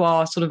and who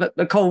are sort of at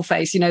the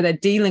coalface. They're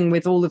dealing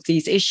with all of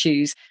these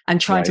issues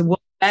and trying to work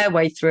their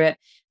way through it.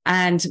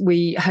 And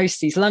we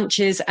host these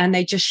lunches and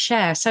they just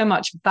share so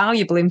much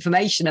valuable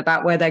information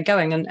about where they're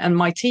going. And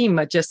my team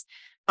are just,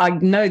 I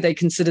know they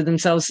consider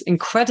themselves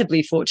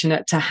incredibly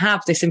fortunate to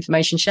have this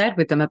information shared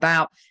with them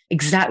about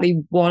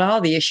exactly what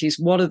are the issues,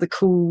 what are the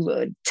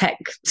cool tech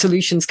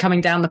solutions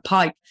coming down the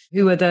pipe,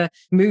 who are the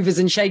movers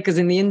and shakers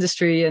in the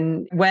industry,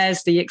 and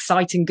where's the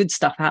exciting good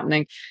stuff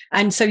happening.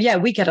 And so, yeah,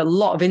 we get a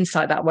lot of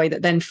insight that way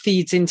that then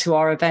feeds into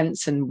our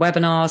events and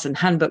webinars and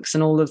handbooks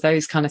and all of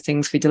those kind of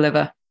things we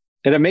deliver.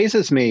 It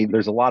amazes me.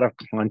 There's a lot of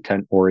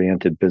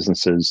content-oriented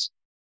businesses,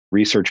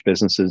 research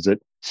businesses that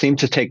seem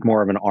to take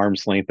more of an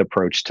arm's length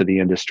approach to the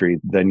industry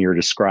than you're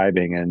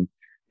describing. And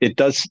it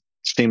does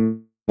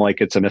seem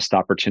like it's a missed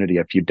opportunity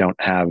if you don't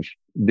have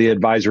the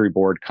advisory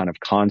board kind of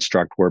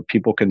construct where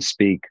people can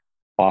speak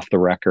off the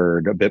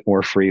record a bit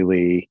more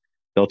freely.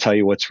 They'll tell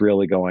you what's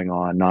really going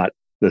on, not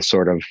the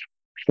sort of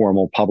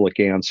formal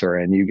public answer.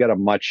 And you get a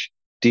much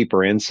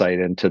deeper insight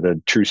into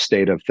the true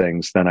state of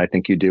things than I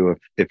think you do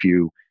if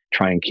you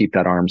try and keep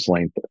that arm's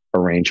length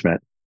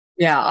arrangement.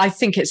 Yeah, I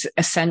think it's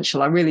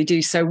essential. I really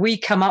do. So we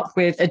come up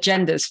with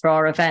agendas for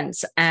our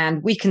events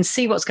and we can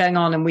see what's going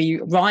on and we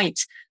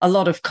write a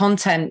lot of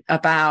content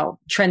about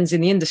trends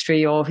in the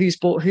industry or who's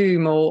bought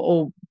whom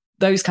or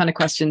those kind of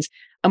questions.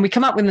 And we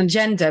come up with an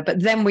agenda,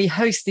 but then we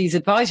host these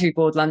advisory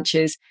board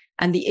lunches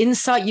and the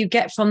insight you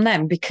get from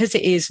them, because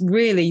it is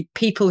really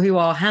people who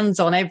are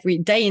hands-on every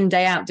day in,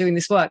 day out doing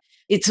this work.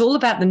 It's all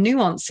about the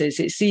nuances.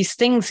 It's these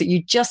things that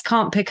you just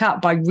can't pick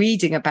up by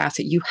reading about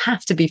it. You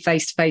have to be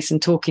face to face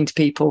and talking to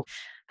people.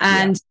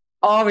 And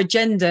our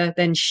agenda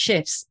then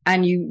shifts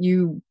and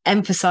you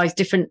emphasize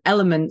different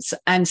elements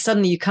and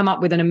suddenly you come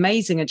up with an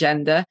amazing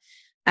agenda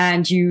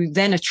and you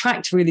then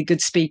attract really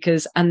good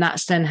speakers. And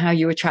that's then how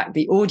you attract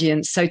the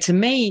audience. So to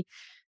me,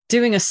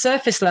 doing a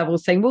surface level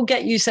thing will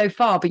get you so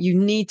far, but you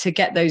need to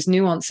get those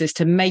nuances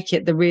to make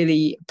it the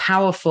really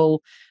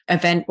powerful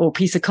event or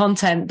piece of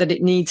content that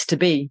it needs to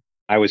be.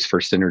 I was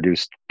first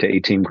introduced to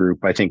A-Team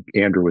Group. I think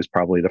Andrew was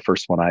probably the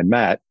first one I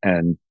met,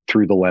 and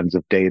through the lens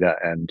of data.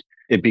 And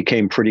it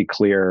became pretty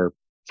clear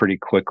pretty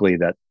quickly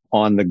that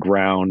on the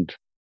ground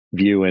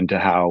view into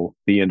how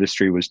the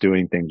industry was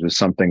doing things was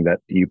something that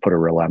you put a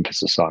real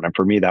emphasis on. And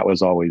for me, that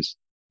was always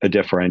a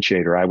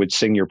differentiator. I would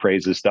sing your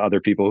praises to other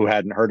people who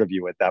hadn't heard of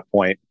you at that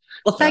point.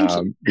 Well, thank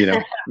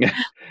you.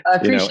 I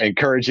appreciate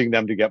encouraging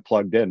them to get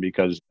plugged in,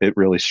 because it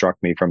really struck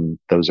me from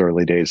those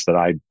early days that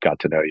I got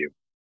to know you.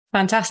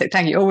 Fantastic.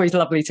 Thank you. Always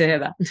lovely to hear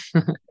that.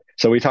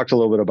 So we talked a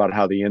little bit about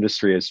how the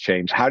industry has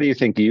changed. How do you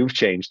think you've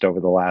changed over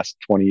the last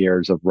 20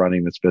 years of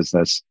running this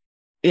business?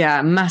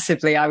 Yeah,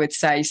 massively, I would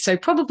say. So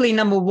probably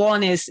number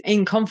one is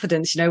in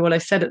confidence. What I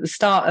said at the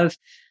start of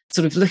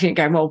sort of looking at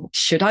going, well,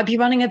 should I be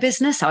running a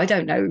business? I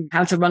don't know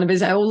how to run a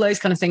business, all those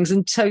kind of things.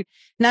 And so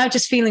now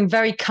just feeling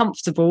very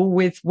comfortable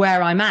with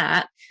where I'm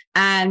at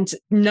and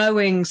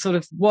knowing sort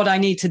of what I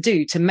need to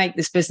do to make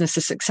this business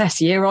a success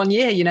year on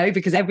year,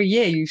 because every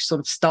year you sort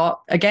of start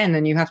again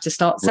and you have to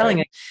start selling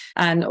it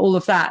and all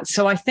of that.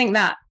 So I think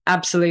that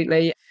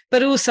absolutely.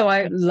 But also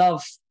I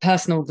love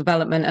personal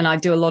development and I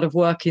do a lot of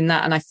work in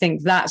that. And I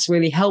think that's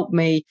really helped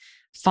me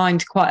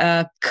find quite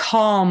a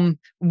calm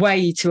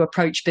way to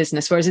approach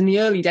business. Whereas in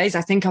the early days,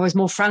 I think I was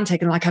more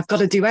frantic and like, I've got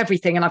to do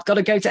everything and I've got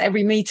to go to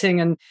every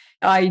meeting. And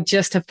I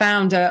just have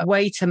found a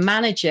way to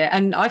manage it.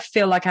 And I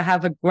feel like I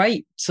have a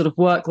great sort of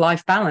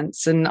work-life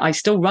balance and I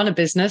still run a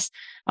business.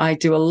 I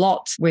do a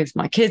lot with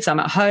my kids. I'm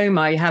at home.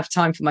 I have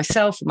time for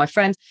myself and my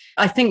friends.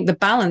 I think the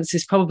balance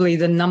is probably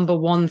the number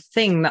one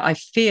thing that I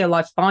feel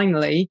I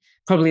finally,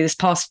 probably this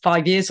past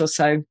 5 years or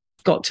so,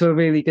 got to a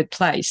really good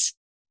place.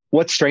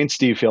 What strengths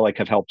do you feel like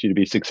have helped you to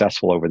be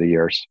successful over the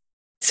years?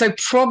 So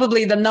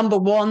probably the number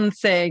one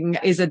thing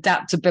is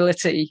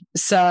adaptability.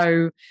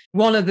 So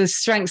one of the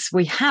strengths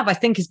we have, I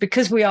think, is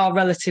because we are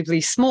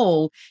relatively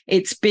small,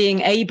 it's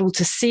being able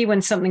to see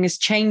when something is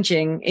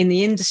changing in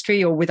the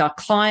industry or with our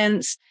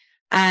clients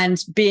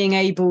and being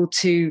able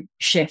to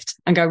shift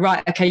and go,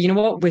 right, okay, you know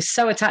what? We're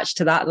so attached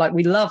to that. Like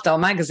we loved our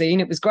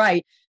magazine. It was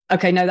great.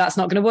 Okay, no, that's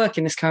not going to work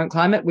in this current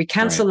climate. We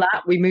cancel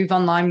that. We move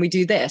online. We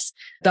do this.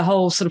 The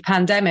whole sort of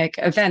pandemic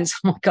events.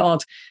 Oh my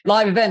God,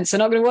 live events are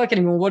not going to work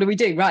anymore. What do we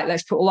do? Right.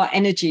 Let's put all our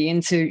energy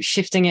into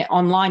shifting it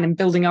online and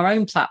building our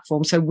own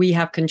platform so we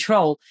have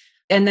control.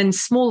 And then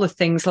smaller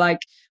things like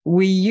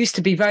we used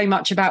to be very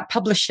much about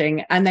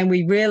publishing. And then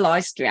we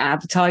realized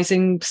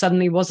advertising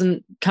suddenly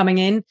wasn't coming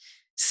in.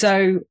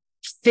 So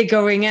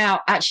figuring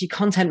out actually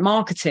content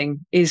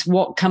marketing is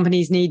what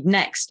companies need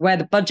next, where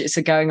the budgets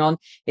are going on,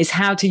 is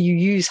how do you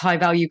use high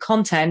value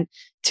content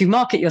to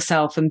market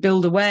yourself and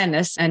build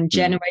awareness and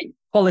generate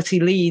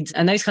quality leads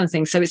and those kind of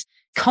things. So it's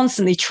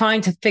constantly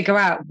trying to figure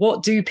out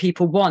what do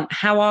people want?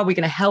 How are we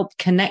going to help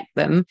connect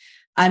them?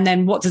 And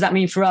then what does that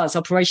mean for us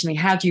operationally?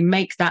 How do you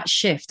make that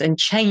shift and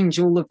change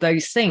all of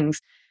those things?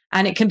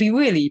 And it can be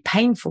really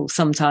painful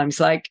sometimes,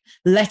 like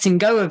letting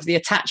go of the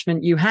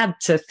attachment you had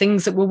to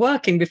things that were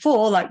working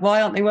before, like why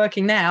aren't they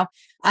working now?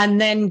 And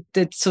then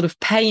the sort of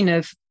pain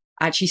of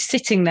actually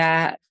sitting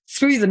there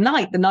through the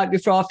night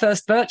before our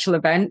first virtual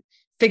event,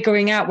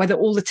 figuring out whether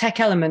all the tech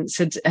elements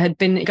had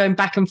been going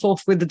back and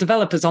forth with the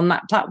developers on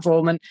that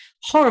platform and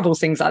horrible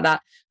things like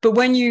that. But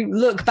when you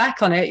look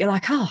back on it, you're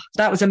like, oh,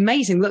 that was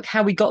amazing. Look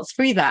how we got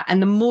through that. And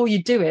the more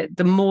you do it,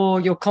 the more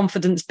your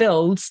confidence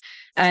builds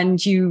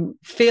and you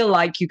feel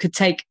like you could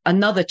take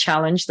another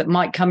challenge that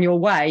might come your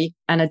way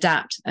and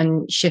adapt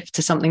and shift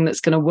to something that's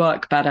going to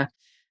work better.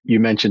 You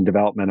mentioned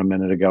development a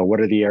minute ago.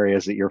 What are the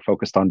areas that you're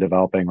focused on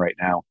developing right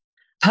now?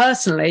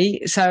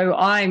 Personally, so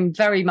I'm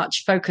very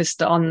much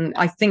focused on,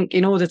 I think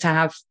in order to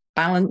have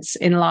balance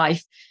in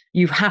life,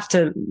 you have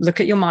to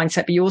look at your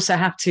mindset, but you also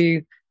have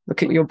to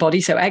look at your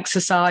body. So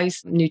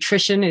exercise,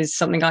 nutrition is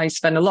something I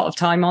spend a lot of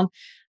time on.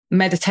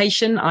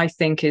 Meditation, I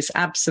think, is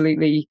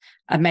absolutely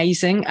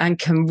amazing and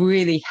can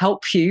really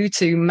help you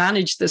to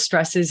manage the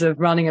stresses of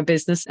running a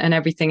business and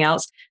everything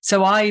else.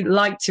 So I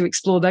like to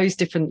explore those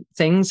different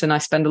things and I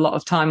spend a lot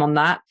of time on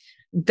that.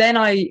 Then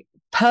I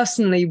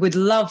personally would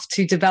love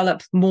to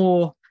develop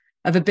more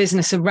of a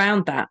business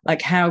around that.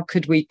 Like how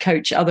could we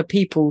coach other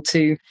people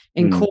to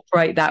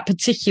incorporate that,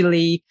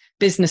 particularly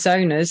business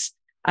owners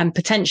and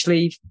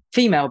potentially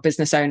female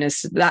business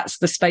owners? That's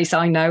the space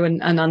I know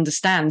and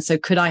understand. So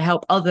could I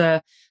help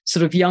other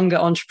sort of younger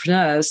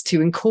entrepreneurs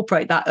to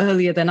incorporate that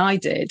earlier than I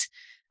did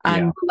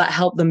and that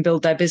help them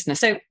build their business?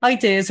 So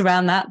ideas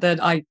around that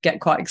I get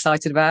quite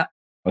excited about.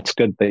 It's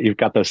good that you've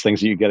got those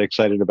things that you get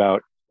excited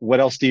about. What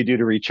else do you do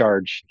to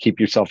recharge, keep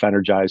yourself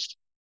energized?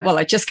 Well,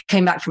 I just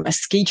came back from a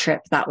ski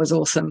trip. That was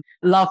awesome.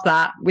 Love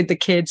that with the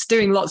kids,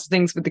 doing lots of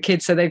things with the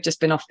kids. So they've just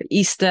been off for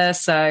Easter.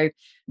 So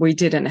we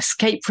did an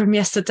escape room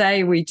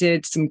yesterday. We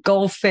did some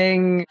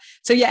golfing.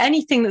 So yeah,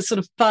 anything that's sort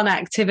of fun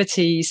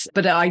activities.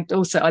 But I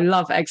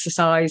love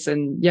exercise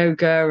and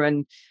yoga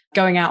and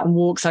going out on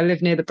walks. I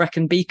live near the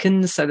Brecon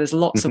Beacons. So there's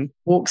lots of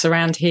walks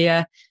around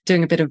here,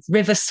 doing a bit of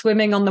river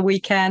swimming on the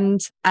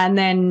weekend and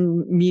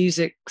then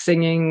music,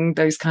 singing,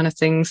 those kind of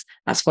things.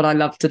 That's what I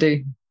love to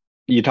do.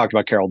 You talked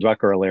about Carol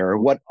Dweck earlier.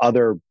 What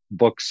other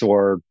books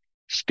or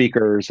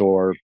speakers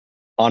or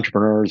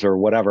entrepreneurs or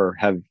whatever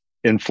have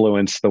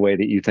influenced the way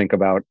that you think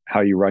about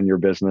how you run your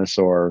business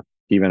or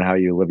even how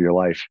you live your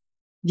life?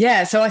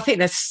 Yeah, so I think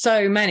there's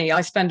so many.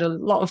 I spend a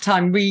lot of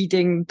time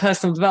reading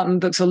personal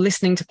development books or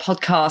listening to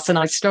podcasts, and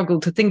I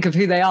struggle to think of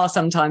who they are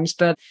sometimes.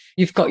 But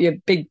you've got your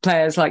big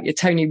players like your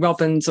Tony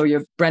Robbins or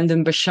your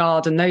Brendan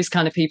Burchard and those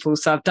kind of people.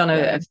 So I've done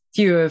a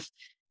few of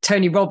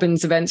Tony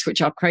Robbins events,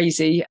 which are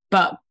crazy,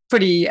 but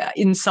pretty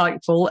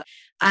insightful.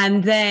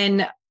 And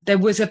then there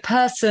was a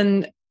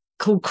person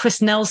called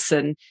Chris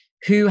Nelson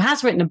who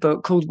has written a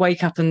book called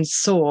Wake Up and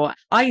Soar.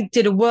 I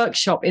did a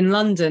workshop in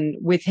London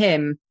with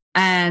him,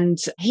 and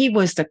he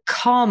was the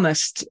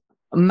calmest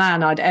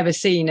man I'd ever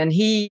seen. And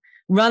he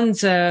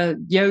runs a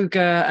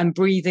yoga and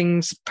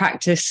breathing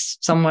practice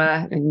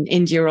somewhere in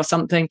India or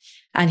something.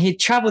 And he'd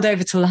traveled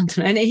over to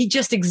London and he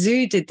just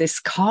exuded this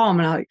calm.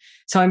 And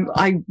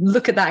I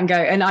look at that and go,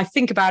 and I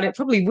think about it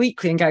probably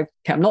weekly and go,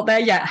 okay, I'm not there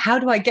yet. How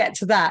do I get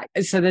to that?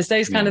 So there's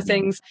those kind of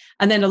things.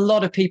 And then a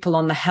lot of people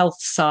on the health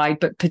side,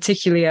 but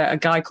particularly a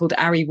guy called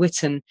Ari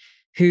Whitten,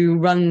 who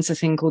runs a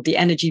thing called the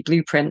Energy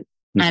Blueprint.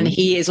 And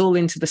he is all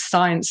into the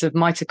science of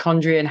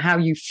mitochondria and how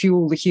you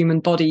fuel the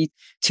human body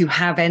to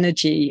have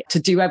energy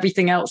to do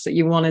everything else that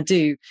you want to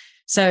do.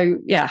 So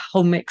yeah,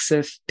 whole mix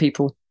of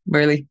people,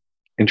 really.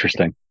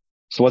 Interesting.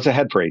 So what's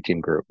ahead for A-Team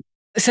Group?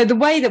 So the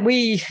way that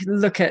we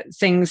look at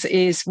things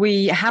is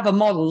we have a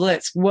model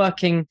that's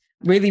working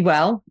really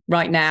well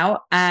right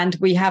now, and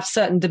we have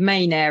certain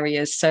domain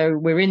areas. So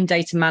we're in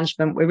data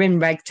management, we're in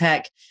reg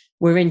tech,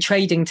 we're in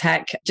trading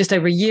tech. Just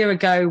over a year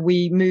ago,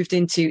 we moved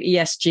into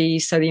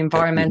ESG, so the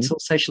environmental,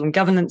 social and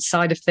governance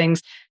side of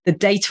things, the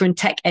data and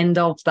tech end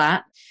of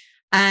that.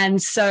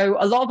 And so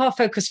a lot of our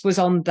focus was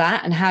on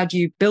that and how do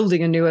you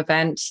building a new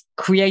event,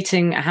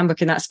 creating a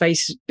handbook in that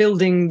space,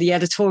 building the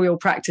editorial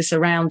practice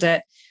around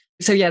it.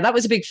 So yeah, that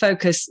was a big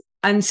focus.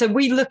 And so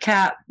we look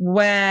at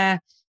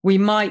where we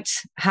might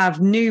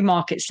have new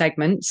market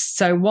segments.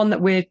 So one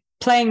that we're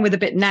playing with a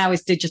bit now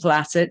is digital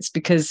assets,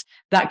 because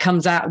that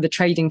comes out of the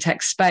trading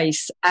tech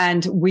space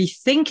and we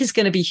think is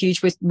going to be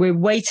huge. We're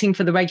waiting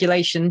for the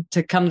regulation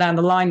to come down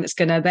the line that's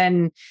going to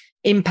then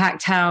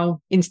impact how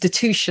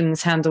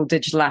institutions handle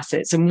digital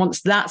assets. And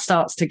once that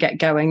starts to get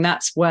going,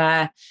 that's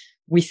where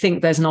we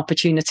think there's an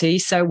opportunity.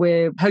 So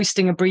we're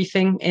hosting a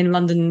briefing in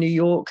London and New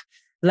York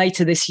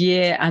later this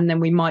year, and then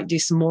we might do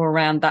some more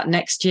around that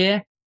next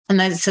year. And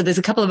then, so there's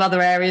a couple of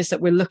other areas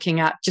that we're looking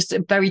at, just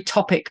very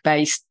topic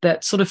based,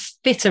 that sort of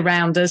fit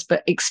around us,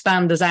 but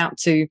expand us out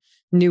to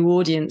new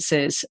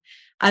audiences.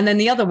 And then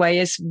the other way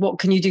is, what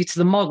can you do to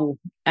the model?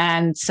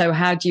 And so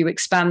how do you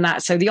expand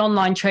that? So the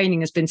online training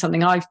has been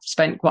something I've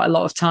spent quite a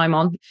lot of time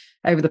on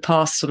over the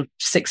past sort of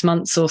 6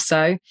 months or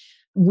so.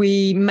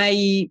 We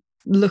may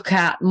look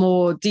at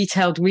more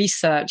detailed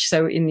research.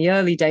 So in the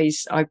early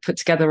days, I put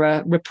together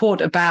a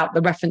report about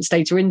the reference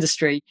data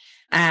industry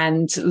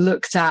and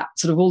looked at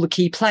sort of all the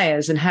key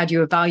players and how do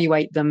you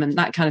evaluate them and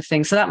that kind of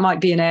thing. So that might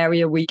be an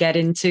area we get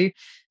into.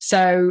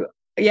 So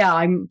yeah,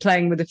 I'm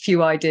playing with a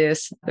few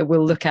ideas that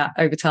we'll look at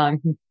over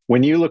time.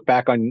 When you look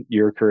back on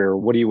your career,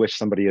 what do you wish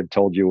somebody had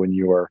told you when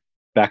you were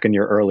back in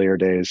your earlier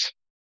days?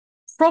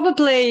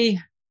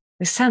 Probably,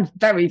 it sounds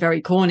very,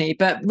 very corny,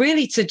 but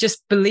really to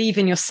just believe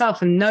in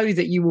yourself and know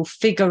that you will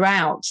figure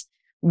out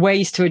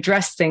ways to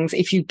address things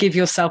if you give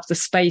yourself the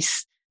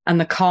space and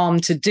the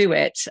calm to do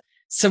it.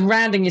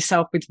 Surrounding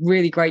yourself with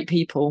really great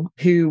people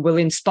who will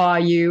inspire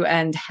you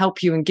and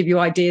help you and give you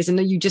ideas, and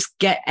then you just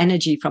get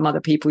energy from other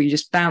people. You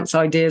just bounce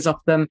ideas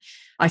off them.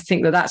 I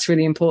think that that's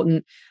really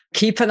important.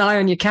 Keep an eye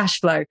on your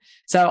cash flow.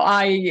 So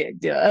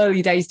the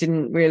early days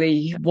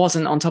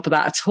wasn't on top of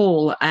that at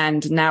all.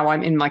 And now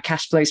I'm in my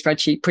cash flow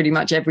spreadsheet pretty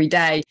much every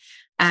day.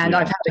 And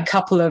I've had a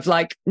couple of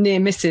like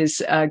near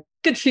misses a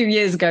good few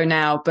years ago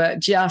now, but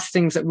just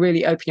things that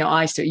really open your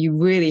eyes to it. You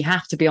really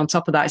have to be on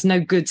top of that. It's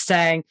no good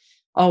saying,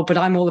 oh, but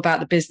I'm all about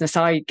the business.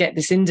 I get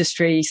this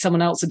industry.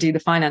 Someone else will do the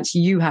finance.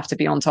 You have to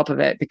be on top of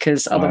it,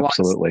 because otherwise,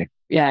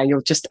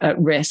 you're just at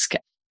risk.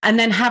 And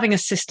then having a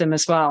system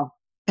as well,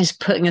 is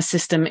putting a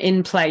system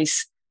in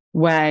place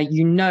where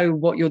you know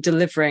what you're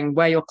delivering,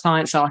 where your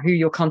clients are, who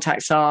your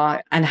contacts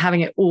are, and having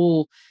it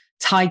all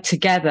tied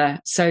together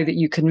so that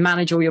you can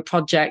manage all your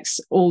projects,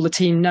 all the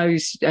team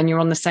knows and you're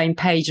on the same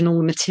page and all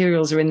the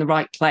materials are in the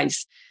right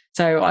place.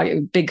 So I'm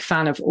a big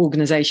fan of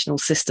organizational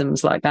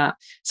systems like that.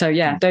 So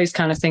yeah, those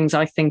kind of things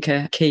I think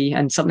are key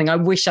and something I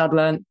wish I'd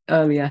learned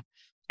earlier.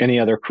 Any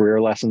other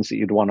career lessons that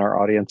you'd want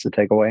our audience to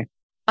take away?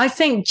 I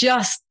think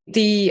just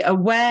the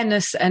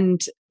awareness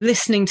and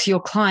listening to your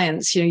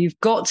clients. You've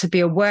got to be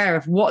aware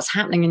of what's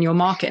happening in your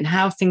market and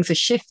how things are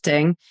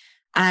shifting,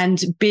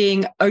 and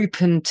being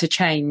open to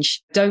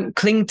change. Don't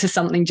cling to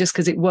something just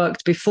because it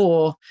worked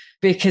before,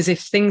 because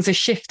if things are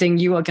shifting,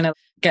 you are going to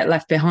get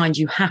left behind.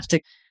 You have to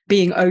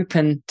being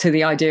open to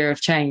the idea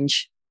of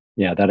change.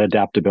 Yeah, that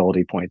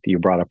adaptability point that you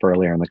brought up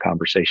earlier in the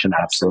conversation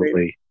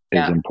absolutely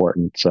is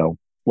important. So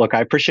look,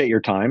 I appreciate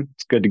your time.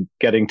 It's good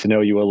getting to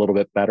know you a little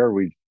bit better.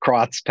 We've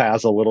crossed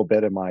paths a little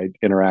bit in my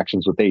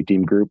interactions with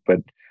A-Team Group, but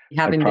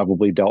I've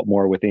probably dealt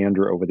more with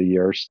Andrew over the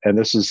years. And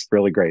this is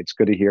really great. It's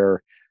good to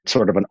hear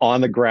sort of an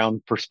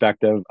on-the-ground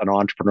perspective, an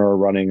entrepreneur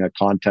running a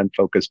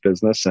content-focused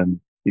business. And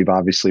you've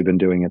obviously been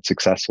doing it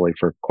successfully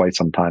for quite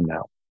some time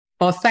now.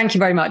 Well, thank you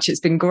very much. It's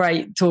been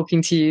great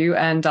talking to you,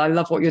 and I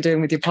love what you're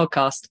doing with your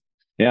podcast.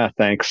 Yeah,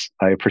 thanks.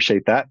 I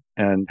appreciate that,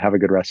 and have a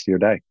good rest of your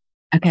day.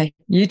 Okay,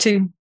 you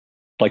too.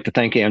 I'd like to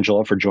thank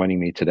Angela for joining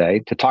me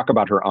today to talk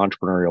about her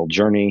entrepreneurial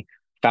journey,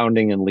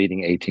 founding and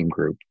leading A-Team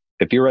Group.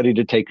 If you're ready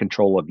to take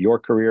control of your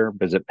career,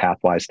 visit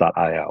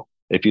pathwise.io.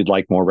 If you'd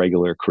like more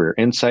regular career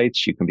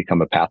insights, you can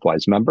become a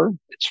Pathwise member.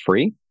 It's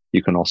free.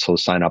 You can also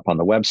sign up on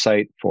the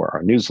website for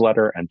our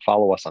newsletter and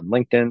follow us on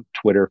LinkedIn,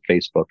 Twitter,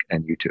 Facebook,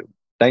 and YouTube.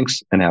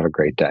 Thanks, and have a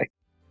great day.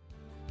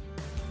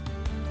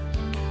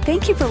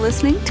 Thank you for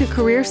listening to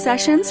Career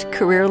Sessions,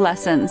 Career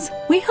Lessons.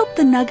 We hope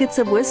the nuggets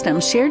of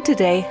wisdom shared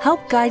today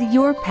help guide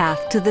your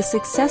path to the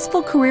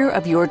successful career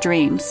of your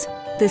dreams.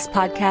 This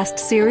podcast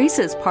series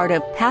is part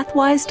of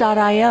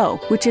Pathwise.io,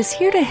 which is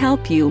here to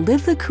help you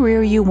live the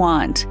career you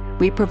want.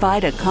 We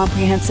provide a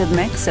comprehensive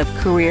mix of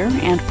career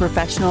and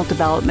professional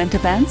development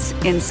events,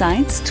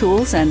 insights,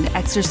 tools, and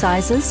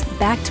exercises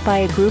backed by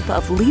a group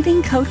of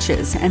leading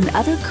coaches and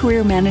other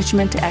career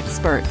management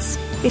experts.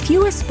 If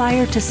you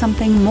aspire to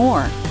something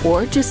more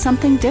or just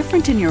something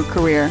different in your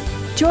career,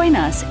 join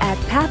us at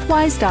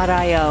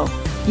Pathwise.io.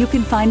 You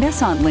can find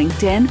us on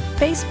LinkedIn,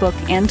 Facebook,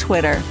 and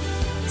Twitter.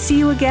 See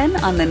you again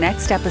on the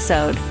next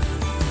episode.